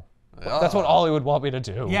 Oh. That's what Ollie would want me to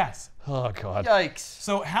do. Yes. Oh, God. Yikes.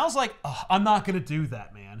 So Hal's like, I'm not going to do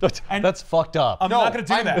that, man. That's fucked up. I'm not going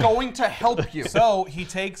to do that. I'm going to help you. So he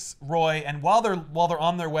takes Roy, and while they're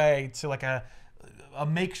on their way to like a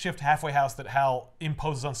makeshift halfway house that Hal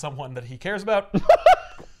imposes on someone that he cares about,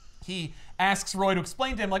 he asks Roy to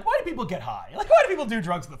explain to him, like, why do people get high? Like, why do people do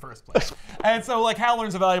drugs in the first place? And so, like, Hal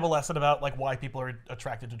learns a valuable lesson about, like, why people are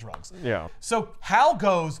attracted to drugs. Yeah. So Hal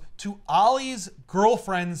goes to Ollie's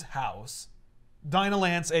girlfriend's house, Dinah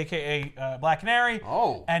Lance, a.k.a. Black Canary.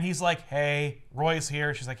 Oh. And he's like, hey, Roy's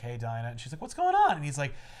here. She's like, hey, Dinah. And she's like, what's going on? And he's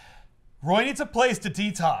like, Roy needs a place to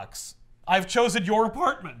detox. I've chosen your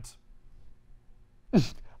apartment.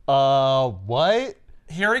 What?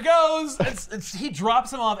 Here he goes. He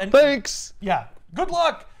drops him off. And thanks. Yeah. Good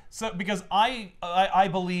luck. So because I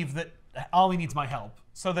believe that Ollie needs my help.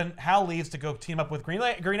 So then Hal leaves to go team up with Green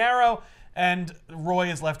Arrow, and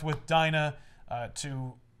Roy is left with Dinah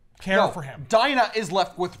to care for him. Dinah is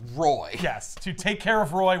left with Roy. Yes, to take care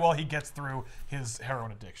of Roy while he gets through his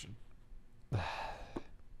heroin addiction.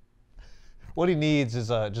 What he needs is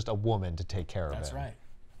just a woman to take care of him. That's right.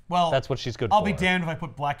 Well, that's what she's good for. I'll be damned if I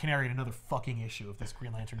put Black Canary in another fucking issue of this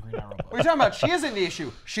Green Lantern, Green Arrow book. What are you talking about? She isn't the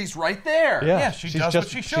issue. She's right there. Yeah, she does what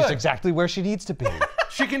she should. She's exactly where she needs to be.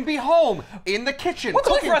 She can be home, in the kitchen, What's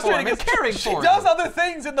cooking for him and is caring for him. She does other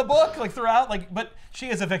things in the book, like throughout, like, but she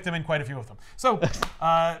is a victim in quite a few of them. So,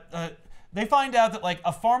 they find out that like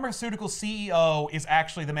a pharmaceutical CEO is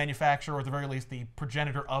actually the manufacturer, or at the very least the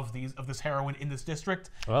progenitor of this heroin in this district,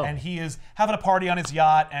 and he is having a party on his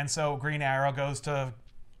yacht, and so Green Arrow goes to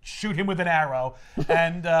shoot him with an arrow,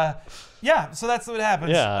 and yeah, so that's what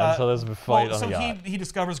happens. Yeah, so there's a fight on the yacht. So he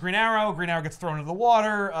discovers Green Arrow. Green Arrow gets thrown into the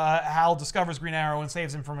water. Hal discovers Green Arrow and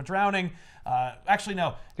saves him from a drowning. Actually,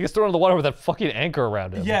 no. He gets thrown into the water with that fucking anchor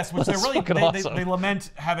around him. Yes, which awesome. they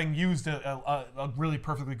lament having used a really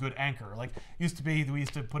perfectly good anchor. Like we used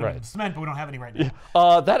to put it in cement, but we don't have any right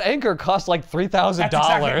now. That anchor cost like $3,000.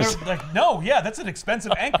 Exactly, like, no, yeah, that's an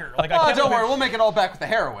expensive anchor. Like, don't worry, we'll make it all back with the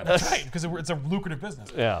heroin. That's right, because it's a lucrative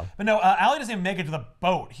business. Yeah. But no, Allie doesn't even make it to the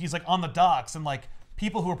boat. He's like on the docks, and like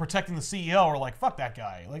people who are protecting the CEO are like, fuck that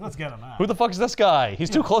guy. Like, let's get him out. Who the fuck is this guy? He's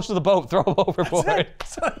too close to the boat. Throw him overboard.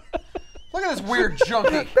 Look at this weird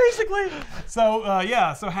junkie. Basically. So,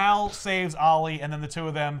 so Hal saves Ollie, and then the two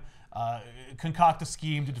of them concoct a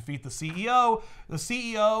scheme to defeat the CEO. The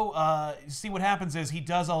CEO, you see what happens is he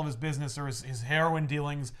does all of his business or his heroin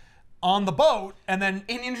dealings on the boat, and then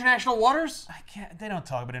in international waters? They don't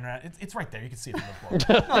talk about internet. It's right there. You can see it in the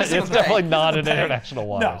book. It's definitely not in international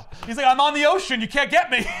waters. No. He's like, I'm on the ocean. You can't get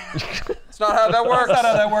me. It's not how that works. That's not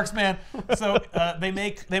how that works, man. So they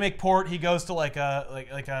make port. He goes to like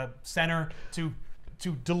a center to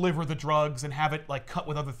deliver the drugs and have it like cut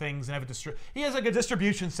with other things and have it he has like a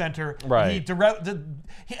distribution center. Right.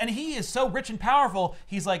 And he is so rich and powerful.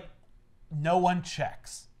 He's like, no one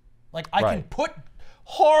checks. Like I can put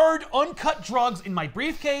hard, uncut drugs in my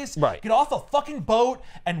briefcase, get off a fucking boat,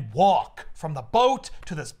 and walk from the boat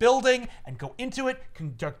to this building and go into it,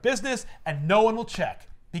 conduct business, and no one will check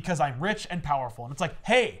because I'm rich and powerful. And it's like,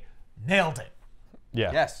 hey, nailed it.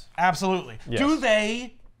 Yeah. Yes. Absolutely. Yes. Do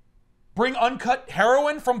they bring uncut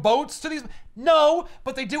heroin from boats to these? No,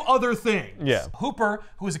 but they do other things. Yeah. Hooper,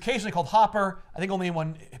 who is occasionally called Hopper, I think only in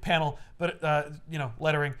one panel, but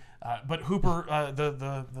lettering. But Hooper,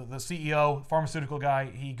 the CEO, pharmaceutical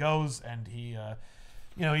guy, he goes and he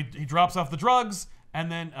drops off the drugs,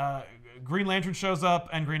 and then Green Lantern shows up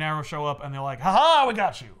and Green Arrow show up, and they're like, "Ha-ha, we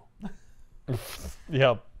got you."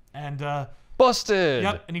 Yep. And busted.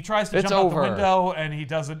 Yep. And he tries to jump out the window, and he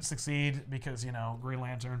doesn't succeed because Green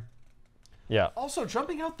Lantern. Yeah. Also,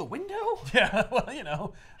 jumping out the window? Yeah.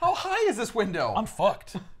 Well, how high is this window? I'm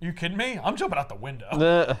fucked. You kidding me? I'm jumping out the window.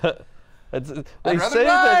 They say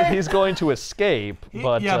that he's going to escape,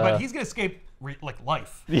 but but he's gonna escape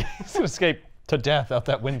life. He's gonna escape to death out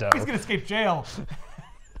that window. He's gonna escape jail.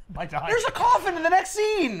 There's a coffin in the next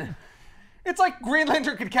scene. It's like Green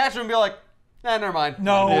Lantern could catch him and be like, never mind.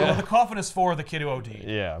 No, the coffin is for the kid who OD'd.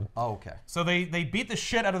 Yeah. Oh, okay. So they beat the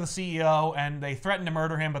shit out of the CEO and they threaten to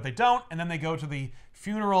murder him, but they don't. And then they go to the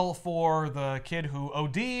funeral for the kid who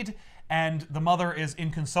OD'd, and the mother is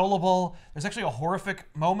inconsolable. There's actually a horrific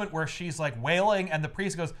moment where she's like wailing, and the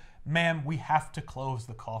priest goes, "Ma'am, we have to close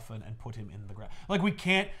the coffin and put him in the ground. Like, we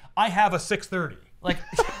can't. I have a 6:30. Like."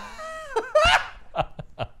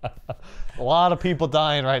 A lot of people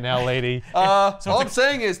dying right now, lady. All I'm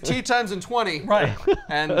saying is tea times in 20. Right.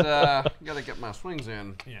 And gotta get my swings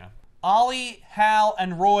in. Yeah. Ollie, Hal,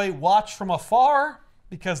 and Roy watch from afar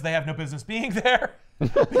because they have no business being there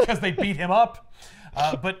because they beat him up.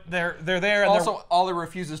 But they're there. And Also, Ollie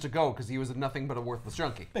refuses to go because he was nothing but a worthless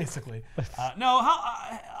junkie. basically.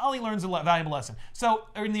 Ollie learns a valuable lesson. So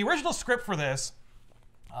in the original script for this,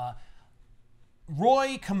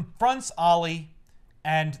 Roy confronts Ollie,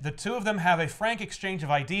 and the two of them have a frank exchange of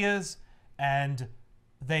ideas, and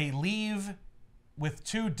they leave with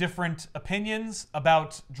two different opinions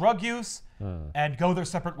about drug use and go their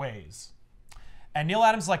separate ways. And Neil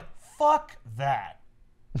Adams is like, fuck that.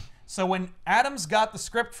 So when Adams got the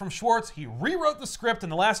script from Schwartz, he rewrote the script in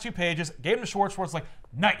the last 2 pages, gave them to Schwartz. Schwartz was like,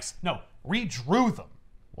 nice. No, redrew them.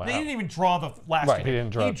 Wow. They didn't even draw the last Right, 2 he pages. didn't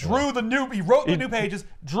draw He it. drew the new, he wrote the new pages,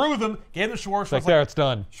 drew them, gave them to Schwartz. Like, Schwartz there, it's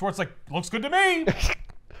done. Schwartz like, looks good to me.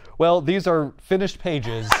 Well, these are finished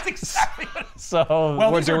pages, That's exactly what it is. so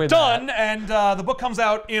Well, we're these are doing done, and the book comes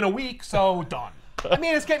out in a week, so done. I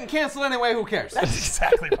mean, it's getting canceled anyway. Who cares? That's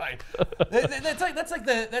exactly right.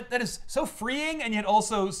 That is so freeing and yet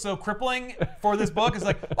also so crippling for this book. It's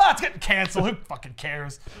like, well, it's getting canceled. Who fucking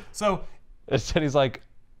cares? So, And he's like,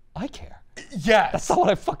 I care. yes, That's not what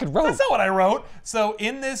I fucking wrote. That's not what I wrote. So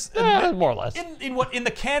in this, More or less. in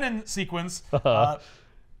the canon sequence,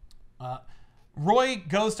 Roy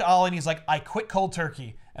goes to Ollie and he's like, I quit cold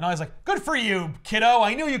turkey. And Ollie's like, good for you, kiddo.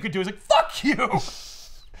 I knew you could do it. He's like, fuck you.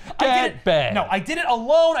 I did it. Bad. No, I did it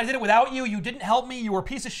alone. I did it without you. You didn't help me. You were a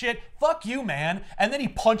piece of shit. Fuck you, man. And then he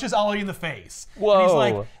punches Ollie in the face. Whoa. And he's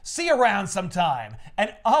like, see you around sometime.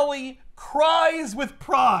 And Ollie cries with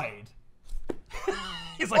pride.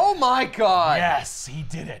 He's like, Oh my god. yes, he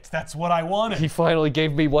did it. That's what I wanted. He finally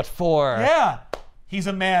gave me what for. Yeah. He's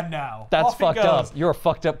a man now. That's Off he fucked goes. up. You're a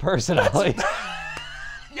fucked up person, Ollie.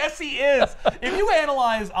 Yes, he is. If you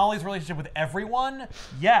analyze Ollie's relationship with everyone,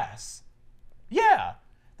 yes. Yeah.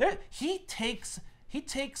 He takes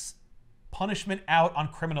punishment out on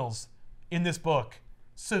criminals in this book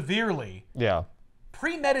severely, Yeah.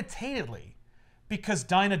 premeditatedly, because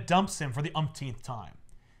Dinah dumps him for the umpteenth time.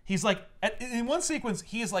 He's like, in one sequence,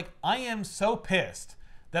 he is like, I am so pissed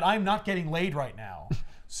that I'm not getting laid right now.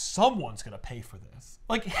 Someone's gonna pay for this.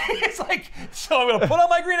 Like, it's like, so I'm gonna put on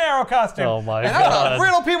my Green Arrow costume. Oh my And I'm god. gonna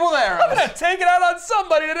riddle people there. I'm gonna take it out on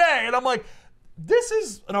somebody today. And I'm like, this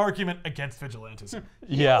is an argument against vigilantism.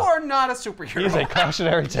 Yeah. You are not a superhero. He's a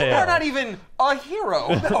cautionary tale. You are not even a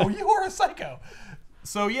hero. No, you are a psycho.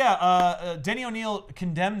 So yeah, Denny O'Neil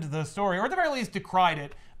condemned the story, or at the very least decried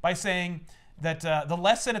it, by saying that the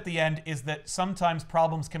lesson at the end is that sometimes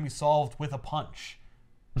problems can be solved with a punch,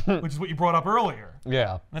 which is what you brought up earlier.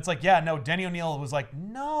 Yeah. And it's like, yeah, no, Denny O'Neil was like,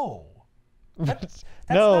 no. That's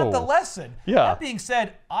No. not the lesson. Yeah. That being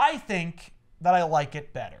said, I think that I like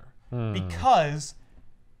it better because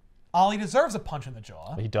Ollie deserves a punch in the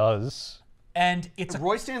jaw, He does. and it's a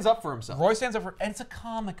Roy stands up for himself. Roy stands up for, and it's a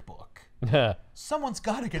comic book. Someone's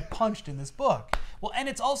got to get punched in this book. Well, and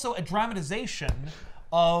it's also a dramatization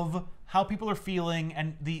of how people are feeling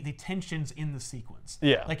and the tensions in the sequence.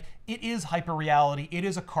 Yeah. Like, it is hyper-reality. It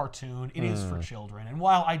is a cartoon. It is for children. And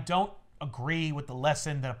while I don't agree with the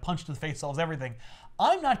lesson that a punch to the face solves everything,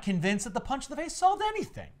 I'm not convinced that the punch to the face solved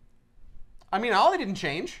anything. I mean, Ollie didn't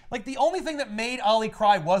change. Like, the only thing that made Ollie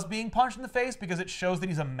cry was being punched in the face because it shows that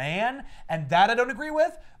he's a man, and that I don't agree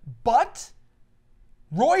with. But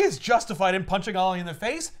Roy is justified in punching Ollie in the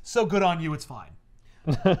face, so good on you, it's fine.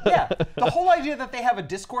 Yeah. The whole idea that they have a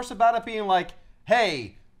discourse about it being like,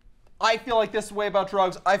 hey, I feel like this way about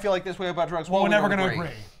drugs, I feel like this way about drugs. Well, we're we never don't going to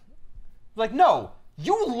agree. Like, no,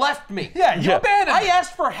 you left me. Yeah, you abandoned I me.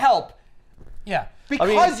 asked for help Yeah.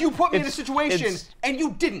 because you put me in a it's- situation it's- and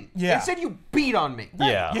you didn't. Yeah. Instead, you beat on me.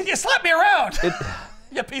 Yeah. You slapped me around,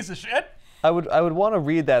 you piece of shit. I would want to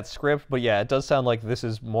read that script, but yeah, it does sound like this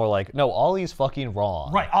is more like, no, Ollie's fucking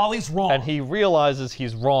wrong. Right, Ollie's wrong. And he realizes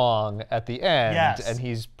he's wrong at the end, Yes. and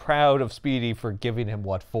he's proud of Speedy for giving him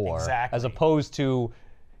what for. Exactly. As opposed to,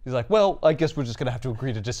 he's like, well, I guess we're just going to have to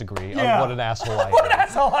agree to disagree on what an asshole I am. What an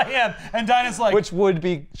asshole I am. And Dinah's like, Which would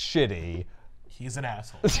be shitty. he's an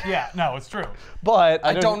asshole. Yeah, no, it's true. But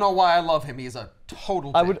I don't know why I love him. He's a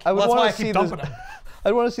total I dick. would Well, that's want why I to see keep this. dumping him.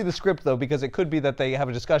 I want to see the script though, because it could be that they have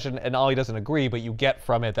a discussion and Ollie doesn't agree, but you get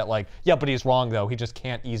from it that like, yeah, but he's wrong though. He just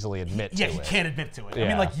can't easily admit to it. Yeah, he can't admit to it. I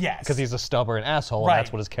mean, like, yes. Because he's a stubborn asshole, Right. and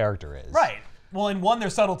that's what his character is. Right. Well, in one,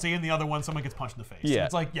 there's subtlety, and the other one, someone gets punched in the face. Yeah.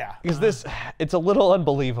 It's like, yeah. Because it's a little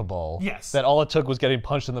unbelievable. Yes. That all it took was getting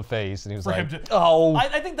punched in the face, and he was For like, him to, oh.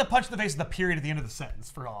 I think the punch in the face is the period at the end of the sentence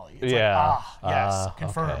for Ollie. It's Yeah. like, yes,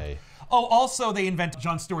 confirmed. Okay. Oh, also, they invent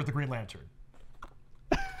Jon Stewart, the Green Lantern.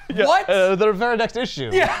 Yeah, What? The very next issue.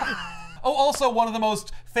 Yeah. Oh, also, one of the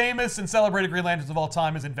most famous and celebrated Green Lanterns of all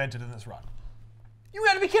time is invented in this run. You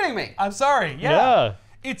gotta be kidding me. I'm sorry. Yeah.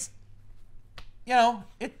 It's,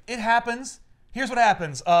 it happens. Here's what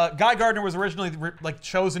happens. Guy Gardner was originally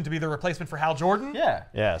chosen to be the replacement for Hal Jordan. Yeah.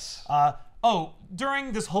 Yes.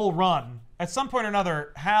 During this whole run, at some point or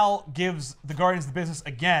another, Hal gives the Guardians the business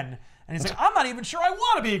again, and he's like, I'm not even sure I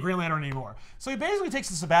want to be a Green Lantern anymore. So he basically takes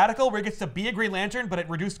a sabbatical where he gets to be a Green Lantern, but at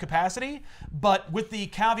reduced capacity, but with the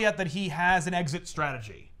caveat that he has an exit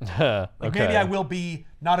strategy. Okay. Maybe I will be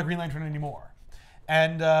not a Green Lantern anymore.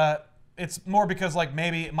 And it's more because,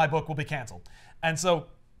 maybe my book will be canceled. And so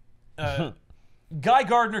Guy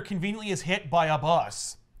Gardner conveniently is hit by a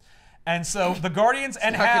bus. And so the Guardians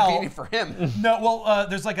and Not Hal... convenient for him. No, well,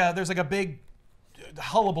 there's like a big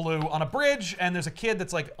hullabaloo on a bridge, and there's a kid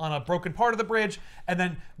that's on a broken part of the bridge, and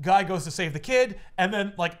then Guy goes to save the kid, and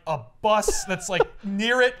then a bus that's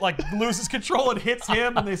near it loses control and hits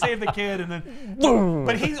him, and they save the kid, and then boom.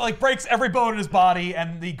 But he breaks every bone in his body,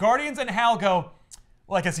 and the Guardians and Hal go,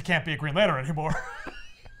 well, I guess he can't be a Green Lantern anymore.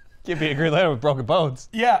 Can't be a Green Lantern with broken bones.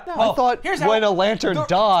 Yeah. I thought when a lantern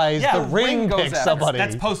dies, yeah, the ring goes picks out. somebody.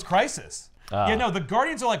 That's post-crisis. Yeah, no, the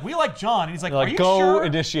Guardians are like, we like John. And he's like, are you go sure?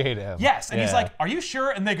 initiate him. Yes, and he's like, are you sure?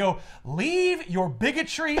 And they go, leave your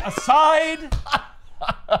bigotry aside.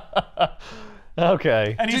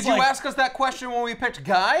 Okay. And he's Did you ask us that question when we picked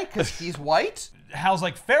Guy? Because he's white? Hal's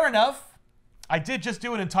like, fair enough. I did just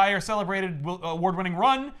do an entire celebrated award-winning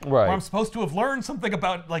run where I'm supposed to have learned something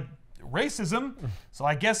about racism. So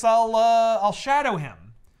I guess I'll shadow him.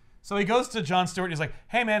 So he goes to Jon Stewart and he's like,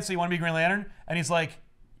 hey man, so you want to be Green Lantern? And he's like,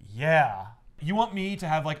 yeah. You want me to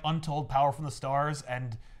have untold power from the stars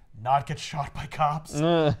and not get shot by cops?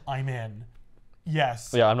 I'm in.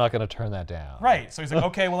 Yes. Yeah, I'm not going to turn that down. Right. So he's like,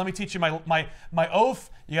 okay, well, let me teach you my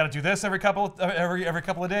oath. You got to do this every couple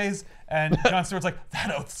of days. And Jon Stewart's like,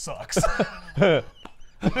 that oath sucks.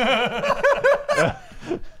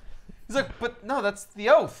 He's like, but no, that's the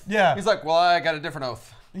oath. Yeah. He's like, well, I got a different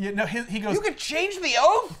oath. Yeah, no, he goes, You can change the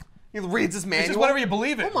oath? He reads his manual. it's just whatever you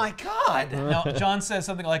believe in. Oh my God. Now, John says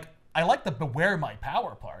something like, I like the beware my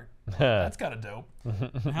power part. That's kind of dope.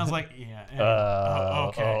 And I was like, yeah.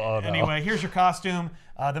 Okay. oh, no. Anyway, here's your costume.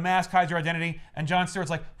 The mask hides your identity. And Jon Stewart's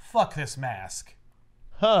like, fuck this mask.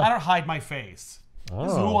 I don't hide my face.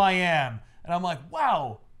 This is who I am. And I'm like,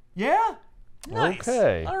 wow. Yeah? Nice.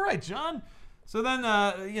 Okay. All right, John. So then,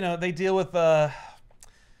 they deal with, okay,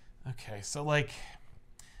 so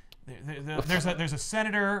there's a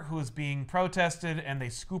senator who is being protested, and they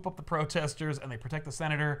scoop up the protesters, and they protect the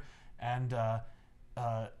senator, and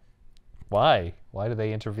Why? Why do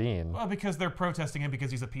they intervene? well, because they're protesting him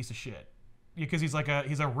because he's a piece of shit. Because he's a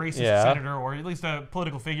racist senator, or at least a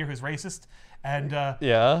political figure who's racist, and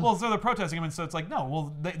well, so they're protesting him, and so it's like, no,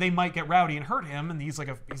 well, they might get rowdy and hurt him, and he's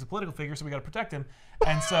a political figure, so we got to protect him,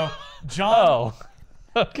 and so John.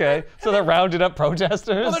 Okay, so they're rounded up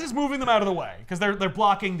protesters? Well, they're just moving them out of the way because they're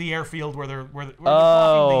blocking the airfield where they're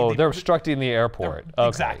Oh, they're obstructing the airport. Okay.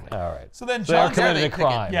 Exactly. All right. So then They're John committing a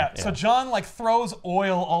crime. Yeah. So John throws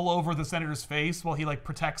oil all over the senator's face while he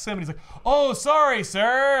protects him, and he's like, "Oh, sorry,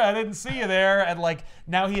 sir, I didn't see you there." And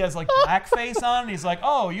now he has blackface on, and he's like,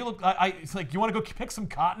 "Oh, you look." It's like, "You want to go pick some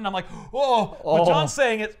cotton?" I'm like, "Oh," but John's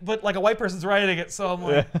saying it, but a white person's writing it, so I'm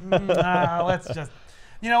like, let's just.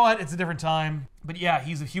 You know what? It's a different time. But yeah,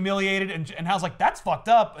 he's humiliated, and Hal's like, that's fucked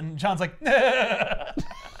up. And John's like, I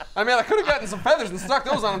mean, I could have gotten some feathers and stuck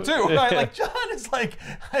those on him too. Right, John is like,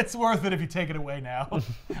 it's worth it if you take it away now.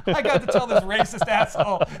 I got to tell this racist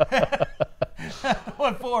asshole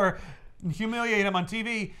what for, and humiliate him on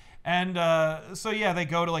TV. And so yeah, they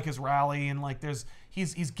go to his rally, and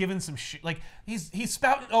he's given some shit. He's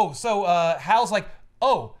spouting. Oh, so Hal's like,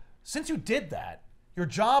 oh, since you did that, your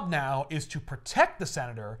job now is to protect the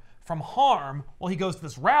senator from harm while he goes to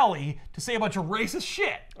this rally to say a bunch of racist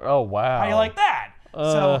shit. Oh, wow. How do you like that?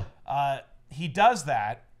 So he does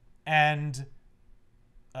that, and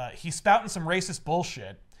he's spouting some racist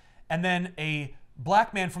bullshit, and then a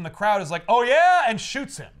black man from the crowd is like, oh yeah, and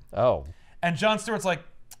shoots him. Oh. And Jon Stewart's like,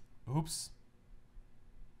 oops.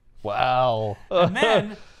 Wow. And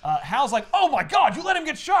then Hal's like, oh my God, you let him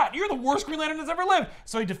get shot. You're the worst Green Lantern that's ever lived.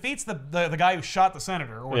 So he defeats the guy who shot the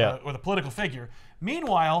senator or the political figure.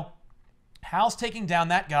 Meanwhile, Hal's taking down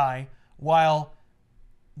that guy while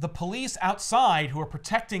the police outside who are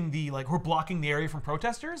protecting who are blocking the area from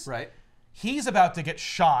protesters. Right. He's about to get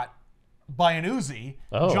shot by an Uzi.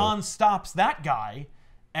 Oh. John stops that guy.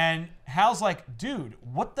 And Hal's like, dude,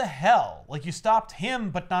 what the hell? Like, you stopped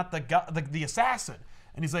him, but not the assassin.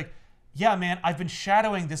 And he's like, yeah, man, I've been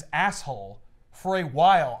shadowing this asshole for a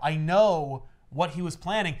while. I know what he was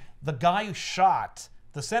planning. The guy who shot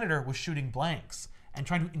the senator was shooting blanks and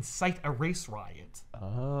trying to incite a race riot.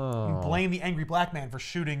 Oh. And blame the angry black man for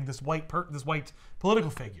shooting this white political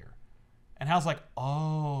figure. And Hal's like,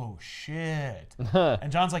 oh, shit. And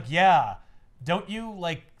John's like, yeah, don't you,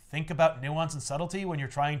 like, think about nuance and subtlety when you're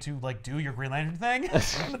trying to like do your Green Lantern thing? And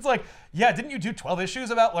it's like, yeah, didn't you do 12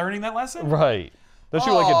 issues about learning that lesson? Right. Don't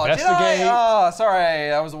you like investigate? Did I? Oh, sorry,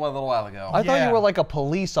 that was a little while ago. I thought you were like a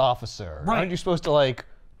police officer. Right. Aren't you supposed to like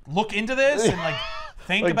look into this and like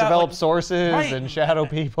think like about develop sources right. and shadow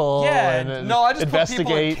people and no, I just investigate?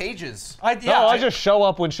 put people in cages. I just show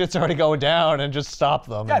up when shit's already going down and just stop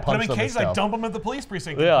them. Yeah, and put punch them in cages. and I stuff. dump them at the police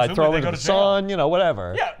precinct. Yeah, I presumably throw them they into go the to jail. sun. You know,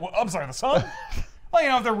 whatever. Yeah, well, I'm sorry, the sun. Well, you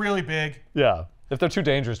know, if they're really big. Yeah, if they're too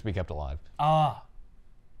dangerous to be kept alive. I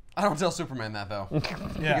don't tell Superman that though. He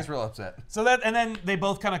gets real upset. So and then they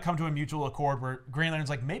both kind of come to a mutual accord where Green Lantern's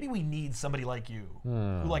like, maybe we need somebody like you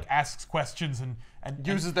who like asks questions and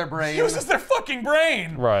Uses their brain. Uses their fucking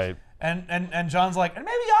brain. Right. And John's like, and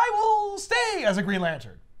maybe I will stay as a Green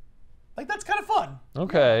Lantern. Like, that's kind of fun.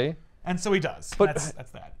 Okay. And so he does. But that's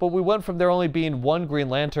that. But we went from there only being one Green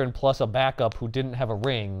Lantern plus a backup who didn't have a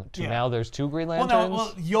ring to now there's two Green Lanterns.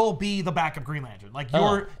 Well, you'll be the backup Green Lantern. Like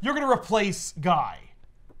you're gonna replace Guy.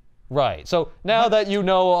 Right. So now that you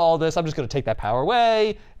know all this, I'm just gonna take that power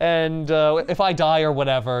away, and if I die or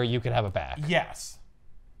whatever, you can have it back. Yes.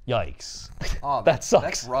 Yikes. Oh, that sucks.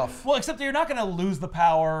 That's rough. Well, except that you're not gonna lose the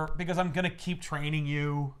power because I'm gonna keep training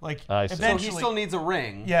you. Like I see. So eventually. he still needs a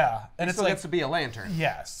ring. Yeah, and He it's still like gets to be a lantern.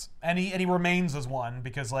 yes, and he remains as one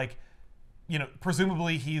because like, you know,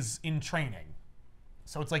 presumably he's in training.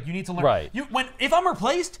 So it's like you need to learn. Right. If I'm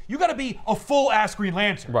replaced, you got to be a full ass Green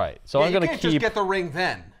Lantern. Right. So Yeah, I'm you gonna can't keep. just get the ring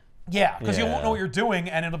then. Yeah, because you won't Yeah. know what you're doing,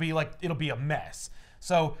 and it'll be a mess.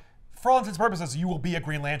 So, for all intents and purposes, you will be a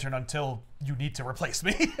Green Lantern until you need to replace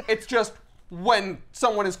me. It's just when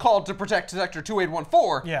someone is called to protect Sector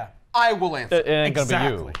 2814, Yeah. I will answer. It ain't gonna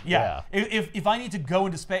be you. Yeah. If I need to go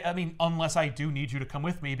into space, I mean, unless I do need you to come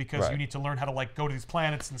with me because Right. you need to learn how to like go to these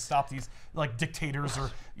planets and stop these like dictators or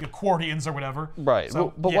Quardians or whatever. Right.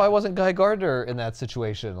 So, but yeah. why wasn't Guy Gardner in that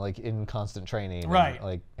situation, like in constant training? and, Right.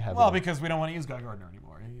 like having. Well, because we don't want to use Guy Gardner anymore.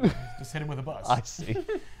 Just hit him with a bus. I see.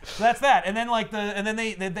 So that's that. And then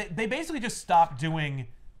they basically just stopped doing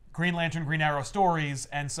Green Lantern, Green Arrow stories,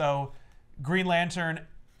 and so Green Lantern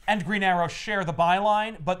and Green Arrow share the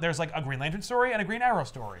byline, but there's like a Green Lantern story and a Green Arrow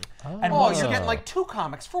story. And Oh, once you're you getting like 2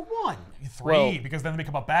 comics for 1. 3, Well- because then they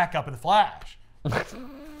become a backup in the Flash.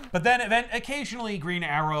 But then occasionally Green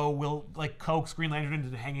Arrow will like coax Green Lantern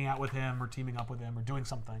into hanging out with him or teaming up with him or doing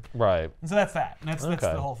something. Right. And so that's that. And that's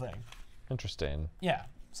Okay. the whole thing. Interesting. Yeah.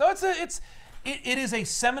 So it is a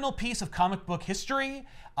seminal piece of comic book history.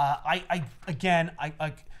 I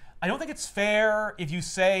don't think it's fair if you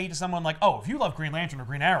say to someone like, oh, if you love Green Lantern or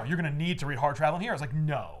Green Arrow, you're going to need to read Hard Traveling Heroes. Like,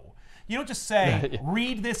 no. You don't just say,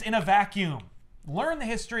 read this in a vacuum. Learn the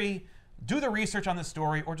history, do the research on this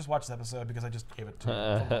story, or just watch this episode because I just gave it to you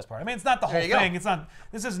for the most part. I mean, it's not the whole you go. thing.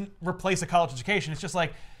 This isn't replace a college education. It's just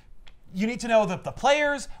like, you need to know the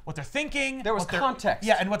players, what they're thinking. There was context.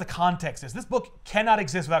 Yeah, and what the context is. This book cannot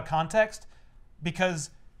exist without context because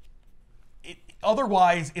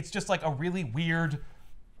otherwise it's just like a really weird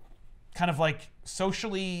kind of like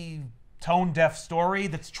socially tone-deaf story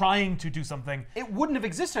that's trying to do something. It wouldn't have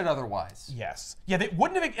existed otherwise. Yes. Yeah, they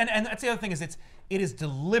wouldn't have, and that's the other thing is it is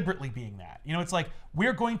deliberately being that. You know, it's like,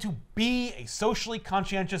 we're going to be a socially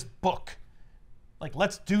conscientious book. Like,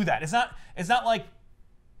 let's do that. It's not like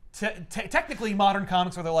technically modern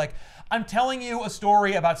comics where they're like, I'm telling you a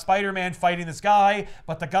story about Spider-Man fighting this guy,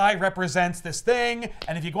 but the guy represents this thing,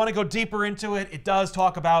 and if you want to go deeper into it, it does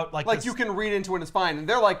talk about like this, You can read into it and it's fine. And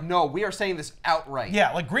they're like, no, we are saying this outright.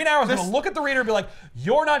 yeah, like Green Arrow's going to look at the reader and be like,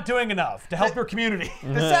 you're not doing enough to help your community.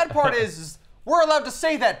 The sad part is we're allowed to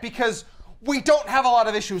say that because we don't have a lot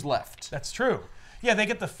of issues left. That's true. Yeah, they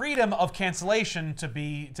get the freedom of cancellation to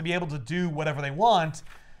be able to do whatever they want.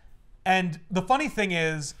 And the funny thing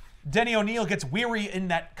is, Denny O'Neil gets weary in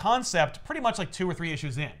that concept pretty much like 2 or 3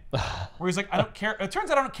 issues in. Where he's like, I don't care. It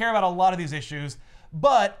turns out I don't care about a lot of these issues,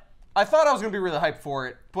 but I thought I was going to be really hyped for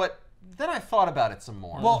it, but then I thought about it some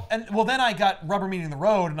more. Well, then I got Rubber Meeting the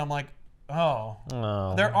Road, and I'm like, oh.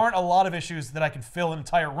 There aren't a lot of issues that I can fill an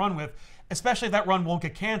entire run with, especially if that run won't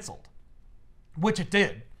get canceled, which it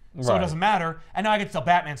did. So it doesn't matter. And now I get to tell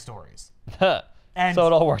Batman stories. And so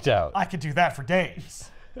it all worked out. I could do that for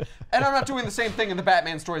days. And I'm not doing the same thing in the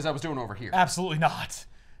Batman stories I was doing over here. Absolutely not.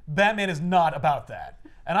 Batman is not about that.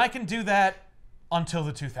 And I can do that until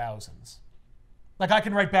the 2000s. Like, I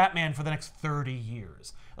can write Batman for the next 30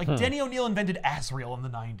 years. Like, Denny O'Neil invented Azrael in the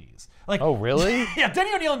 90s. Like, Oh, really? yeah,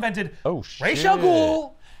 Denny O'Neil invented Ra's shit. al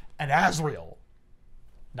Ghul and Azrael.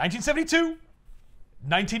 1972,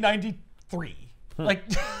 1993. Like,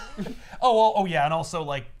 oh yeah, and also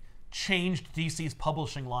like changed DC's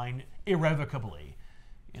publishing line irrevocably.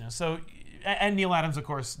 You know, so and Neil Adams, of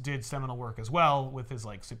course, did seminal work as well with his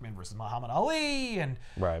like Superman versus Muhammad Ali and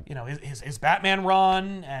you know his Batman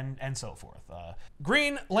run and so forth.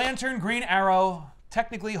 Green Lantern, Green Arrow,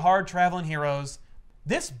 technically hard traveling heroes.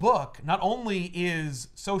 This book not only is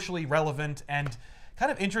socially relevant and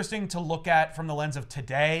kind of interesting to look at from the lens of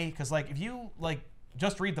today, because like if you like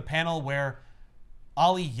just read the panel where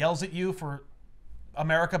Ali yells at you for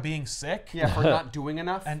America being sick. Yeah, for not doing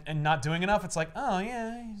enough. And not doing enough. It's like, oh,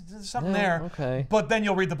 yeah, there's something there. Okay. But then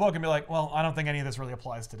you'll read the book and be like, well, I don't think any of this really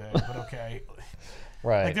applies today, but okay.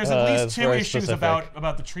 Right. Like, there's at least two issues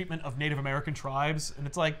about the treatment of Native American tribes, and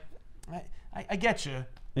it's like, I get you.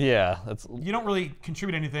 Yeah. That's... You don't really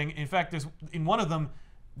contribute anything. In fact, there's in one of them,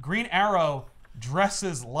 Green Arrow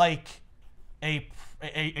dresses like a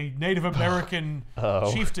Native American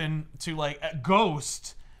chieftain to like a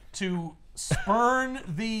ghost to spurn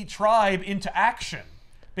the tribe into action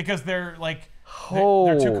because they're like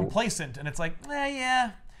they're too complacent, and it's like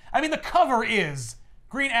yeah. I mean, the cover is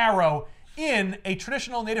Green Arrow in a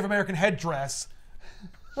traditional Native American headdress,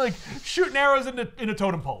 like shooting arrows into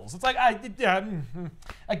totem poles. It's like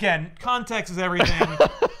again, context is everything.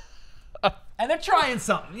 And they're trying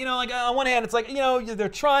something, you know. Like on one hand, it's like, you know, they're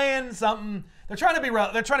trying something. They're trying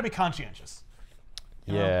to be conscientious.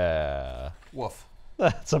 Yeah. Woof.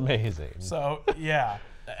 That's amazing. So yeah.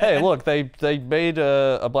 Hey, look, they made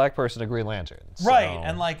a black person a Green Lantern. So right,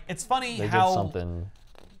 and like it's funny they how did something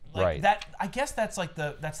like, right. that. I guess that's like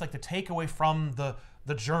the takeaway from the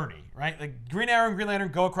journey, right? Like Green Arrow and Green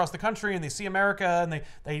Lantern go across the country and they see America and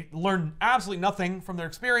they learn absolutely nothing from their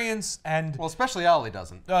experience, and well, especially Ollie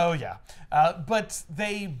doesn't. Oh yeah, but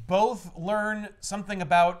they both learn something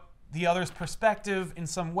about the other's perspective in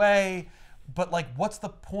some way. But like, what's the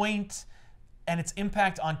point? And its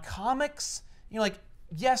impact on comics? You know, like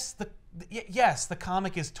yes, the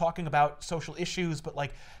comic is talking about social issues, but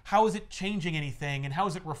like, how is it changing anything, and how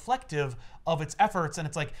is it reflective of its efforts? And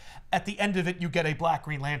it's like, at the end of it, you get a black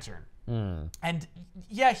Green Lantern. And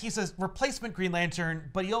yeah, he's a replacement Green Lantern,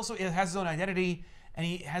 but he also has his own identity, and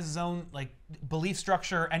he has his own like belief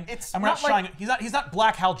structure. And I'm not shying. He's not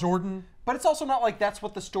Black Hal Jordan. But it's also not like that's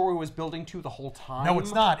what the story was building to the whole time. No,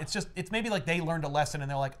 it's not. It's maybe like they learned a lesson,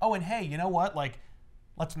 and they're like, oh, and hey, you know what? Like,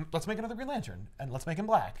 let's make another Green Lantern, and let's make him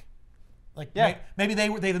black. Like, yeah. Maybe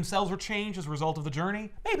they themselves were changed as a result of the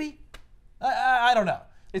journey. Maybe. I don't know.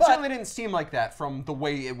 It certainly didn't seem like that from the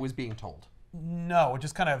way it was being told. No, it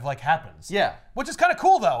just kind of like happens. Yeah. Which is kind of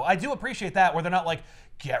cool, though. I do appreciate that, where they're not like,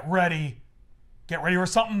 get ready or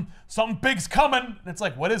something big's coming. And it's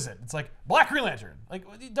like, what is it? It's like Black Green Lantern. Like,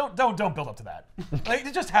 don't build up to that.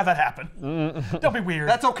 Like, just have that happen. Don't be weird.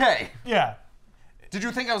 That's okay. Yeah. Did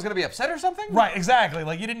you think I was going to be upset or something? Right, exactly.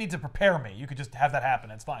 Like, you didn't need to prepare me. You could just have that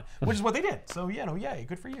happen. It's fine. Which is what they did. So, yeah, no, yay.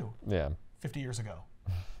 Good for you. Yeah. 50 years ago.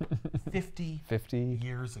 50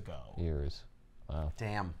 years ago. Years. Wow.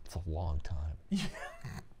 Damn. It's a long time.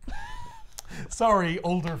 Sorry,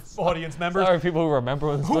 older audience members. Sorry, people who remember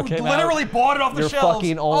when this book came out. Who literally bought it off the You're shelves.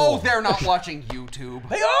 fucking old. Oh, they're not watching YouTube.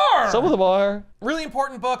 They are! Some of them are. Really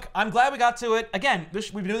important book. I'm glad we got to it. Again,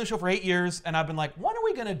 we've been doing the show for 8 years, and I've been like, when are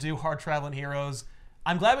we going to do Hard Traveling Heroes?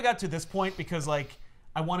 I'm glad we got to this point because, like,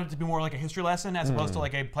 I wanted it to be more like a history lesson as opposed to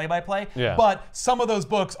like a play-by-play. Yeah. But some of those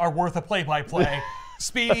books are worth a play-by-play.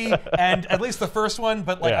 Speedy and at least the first one,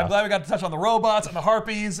 but like I'm glad we got to touch on the robots and the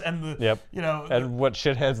harpies and the you know, and what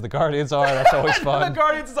shitheads the Guardians are. That's always fun. The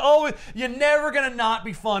Guardians is always, you're never gonna not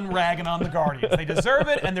be fun ragging on the Guardians. They deserve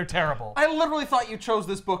it, and they're terrible. I literally thought you chose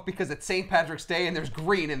this book because it's St. Patrick's Day and there's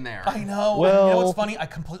green in there. I know. Well, you know what's funny? I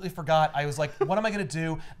completely forgot. I was like, what am I gonna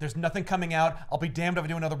do? There's nothing coming out. I'll be damned if I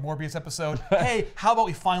do another Morbius episode. Hey, how about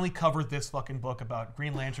we finally cover this fucking book about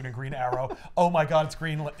Green Lantern and Green Arrow? Oh my God, it's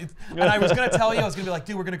Green. And I was gonna tell you, I was gonna be be like,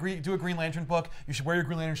 dude, we're gonna do a Green Lantern book. You should wear your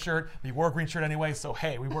Green Lantern shirt. But you wore a green shirt anyway, so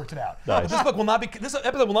hey, we worked it out. Nice. But this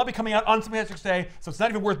episode will not be coming out on St. Patrick's Day, so it's not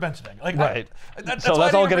even worth mentioning. Like, Right. That's So why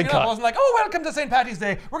that's I all didn't bring getting it up. cut. I wasn't like, oh, welcome to St. Patty's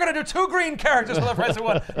Day. We're gonna do 2 green characters for the price of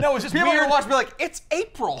one. No, it's just People are weird. gonna watch and be like, it's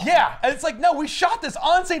April. Yeah, and it's like, no, we shot this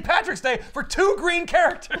on St. Patrick's Day for 2 green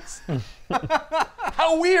characters.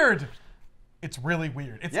 How weird. It's really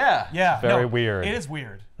weird. Yeah. Very weird. It is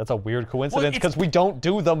weird. That's a weird coincidence it's- because we don't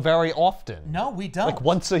do them very often. No, we don't. Like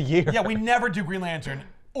once a year. Yeah, we never do Green Lantern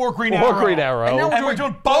or Green Arrow. Or Green Arrow. And now And we're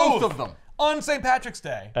doing both of them. on St. Patrick's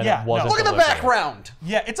Day. And yeah, it wasn't Look at the deliberate. background.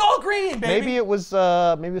 Yeah, it's all green, baby. Maybe it was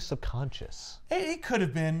subconscious. It could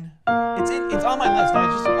have been. It's on my list.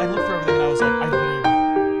 I looked through everything and I was like, I literally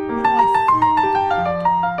went, what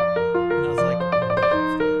do I feel like? And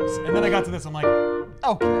I was like, and then I got to this. I'm like,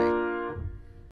 Okay.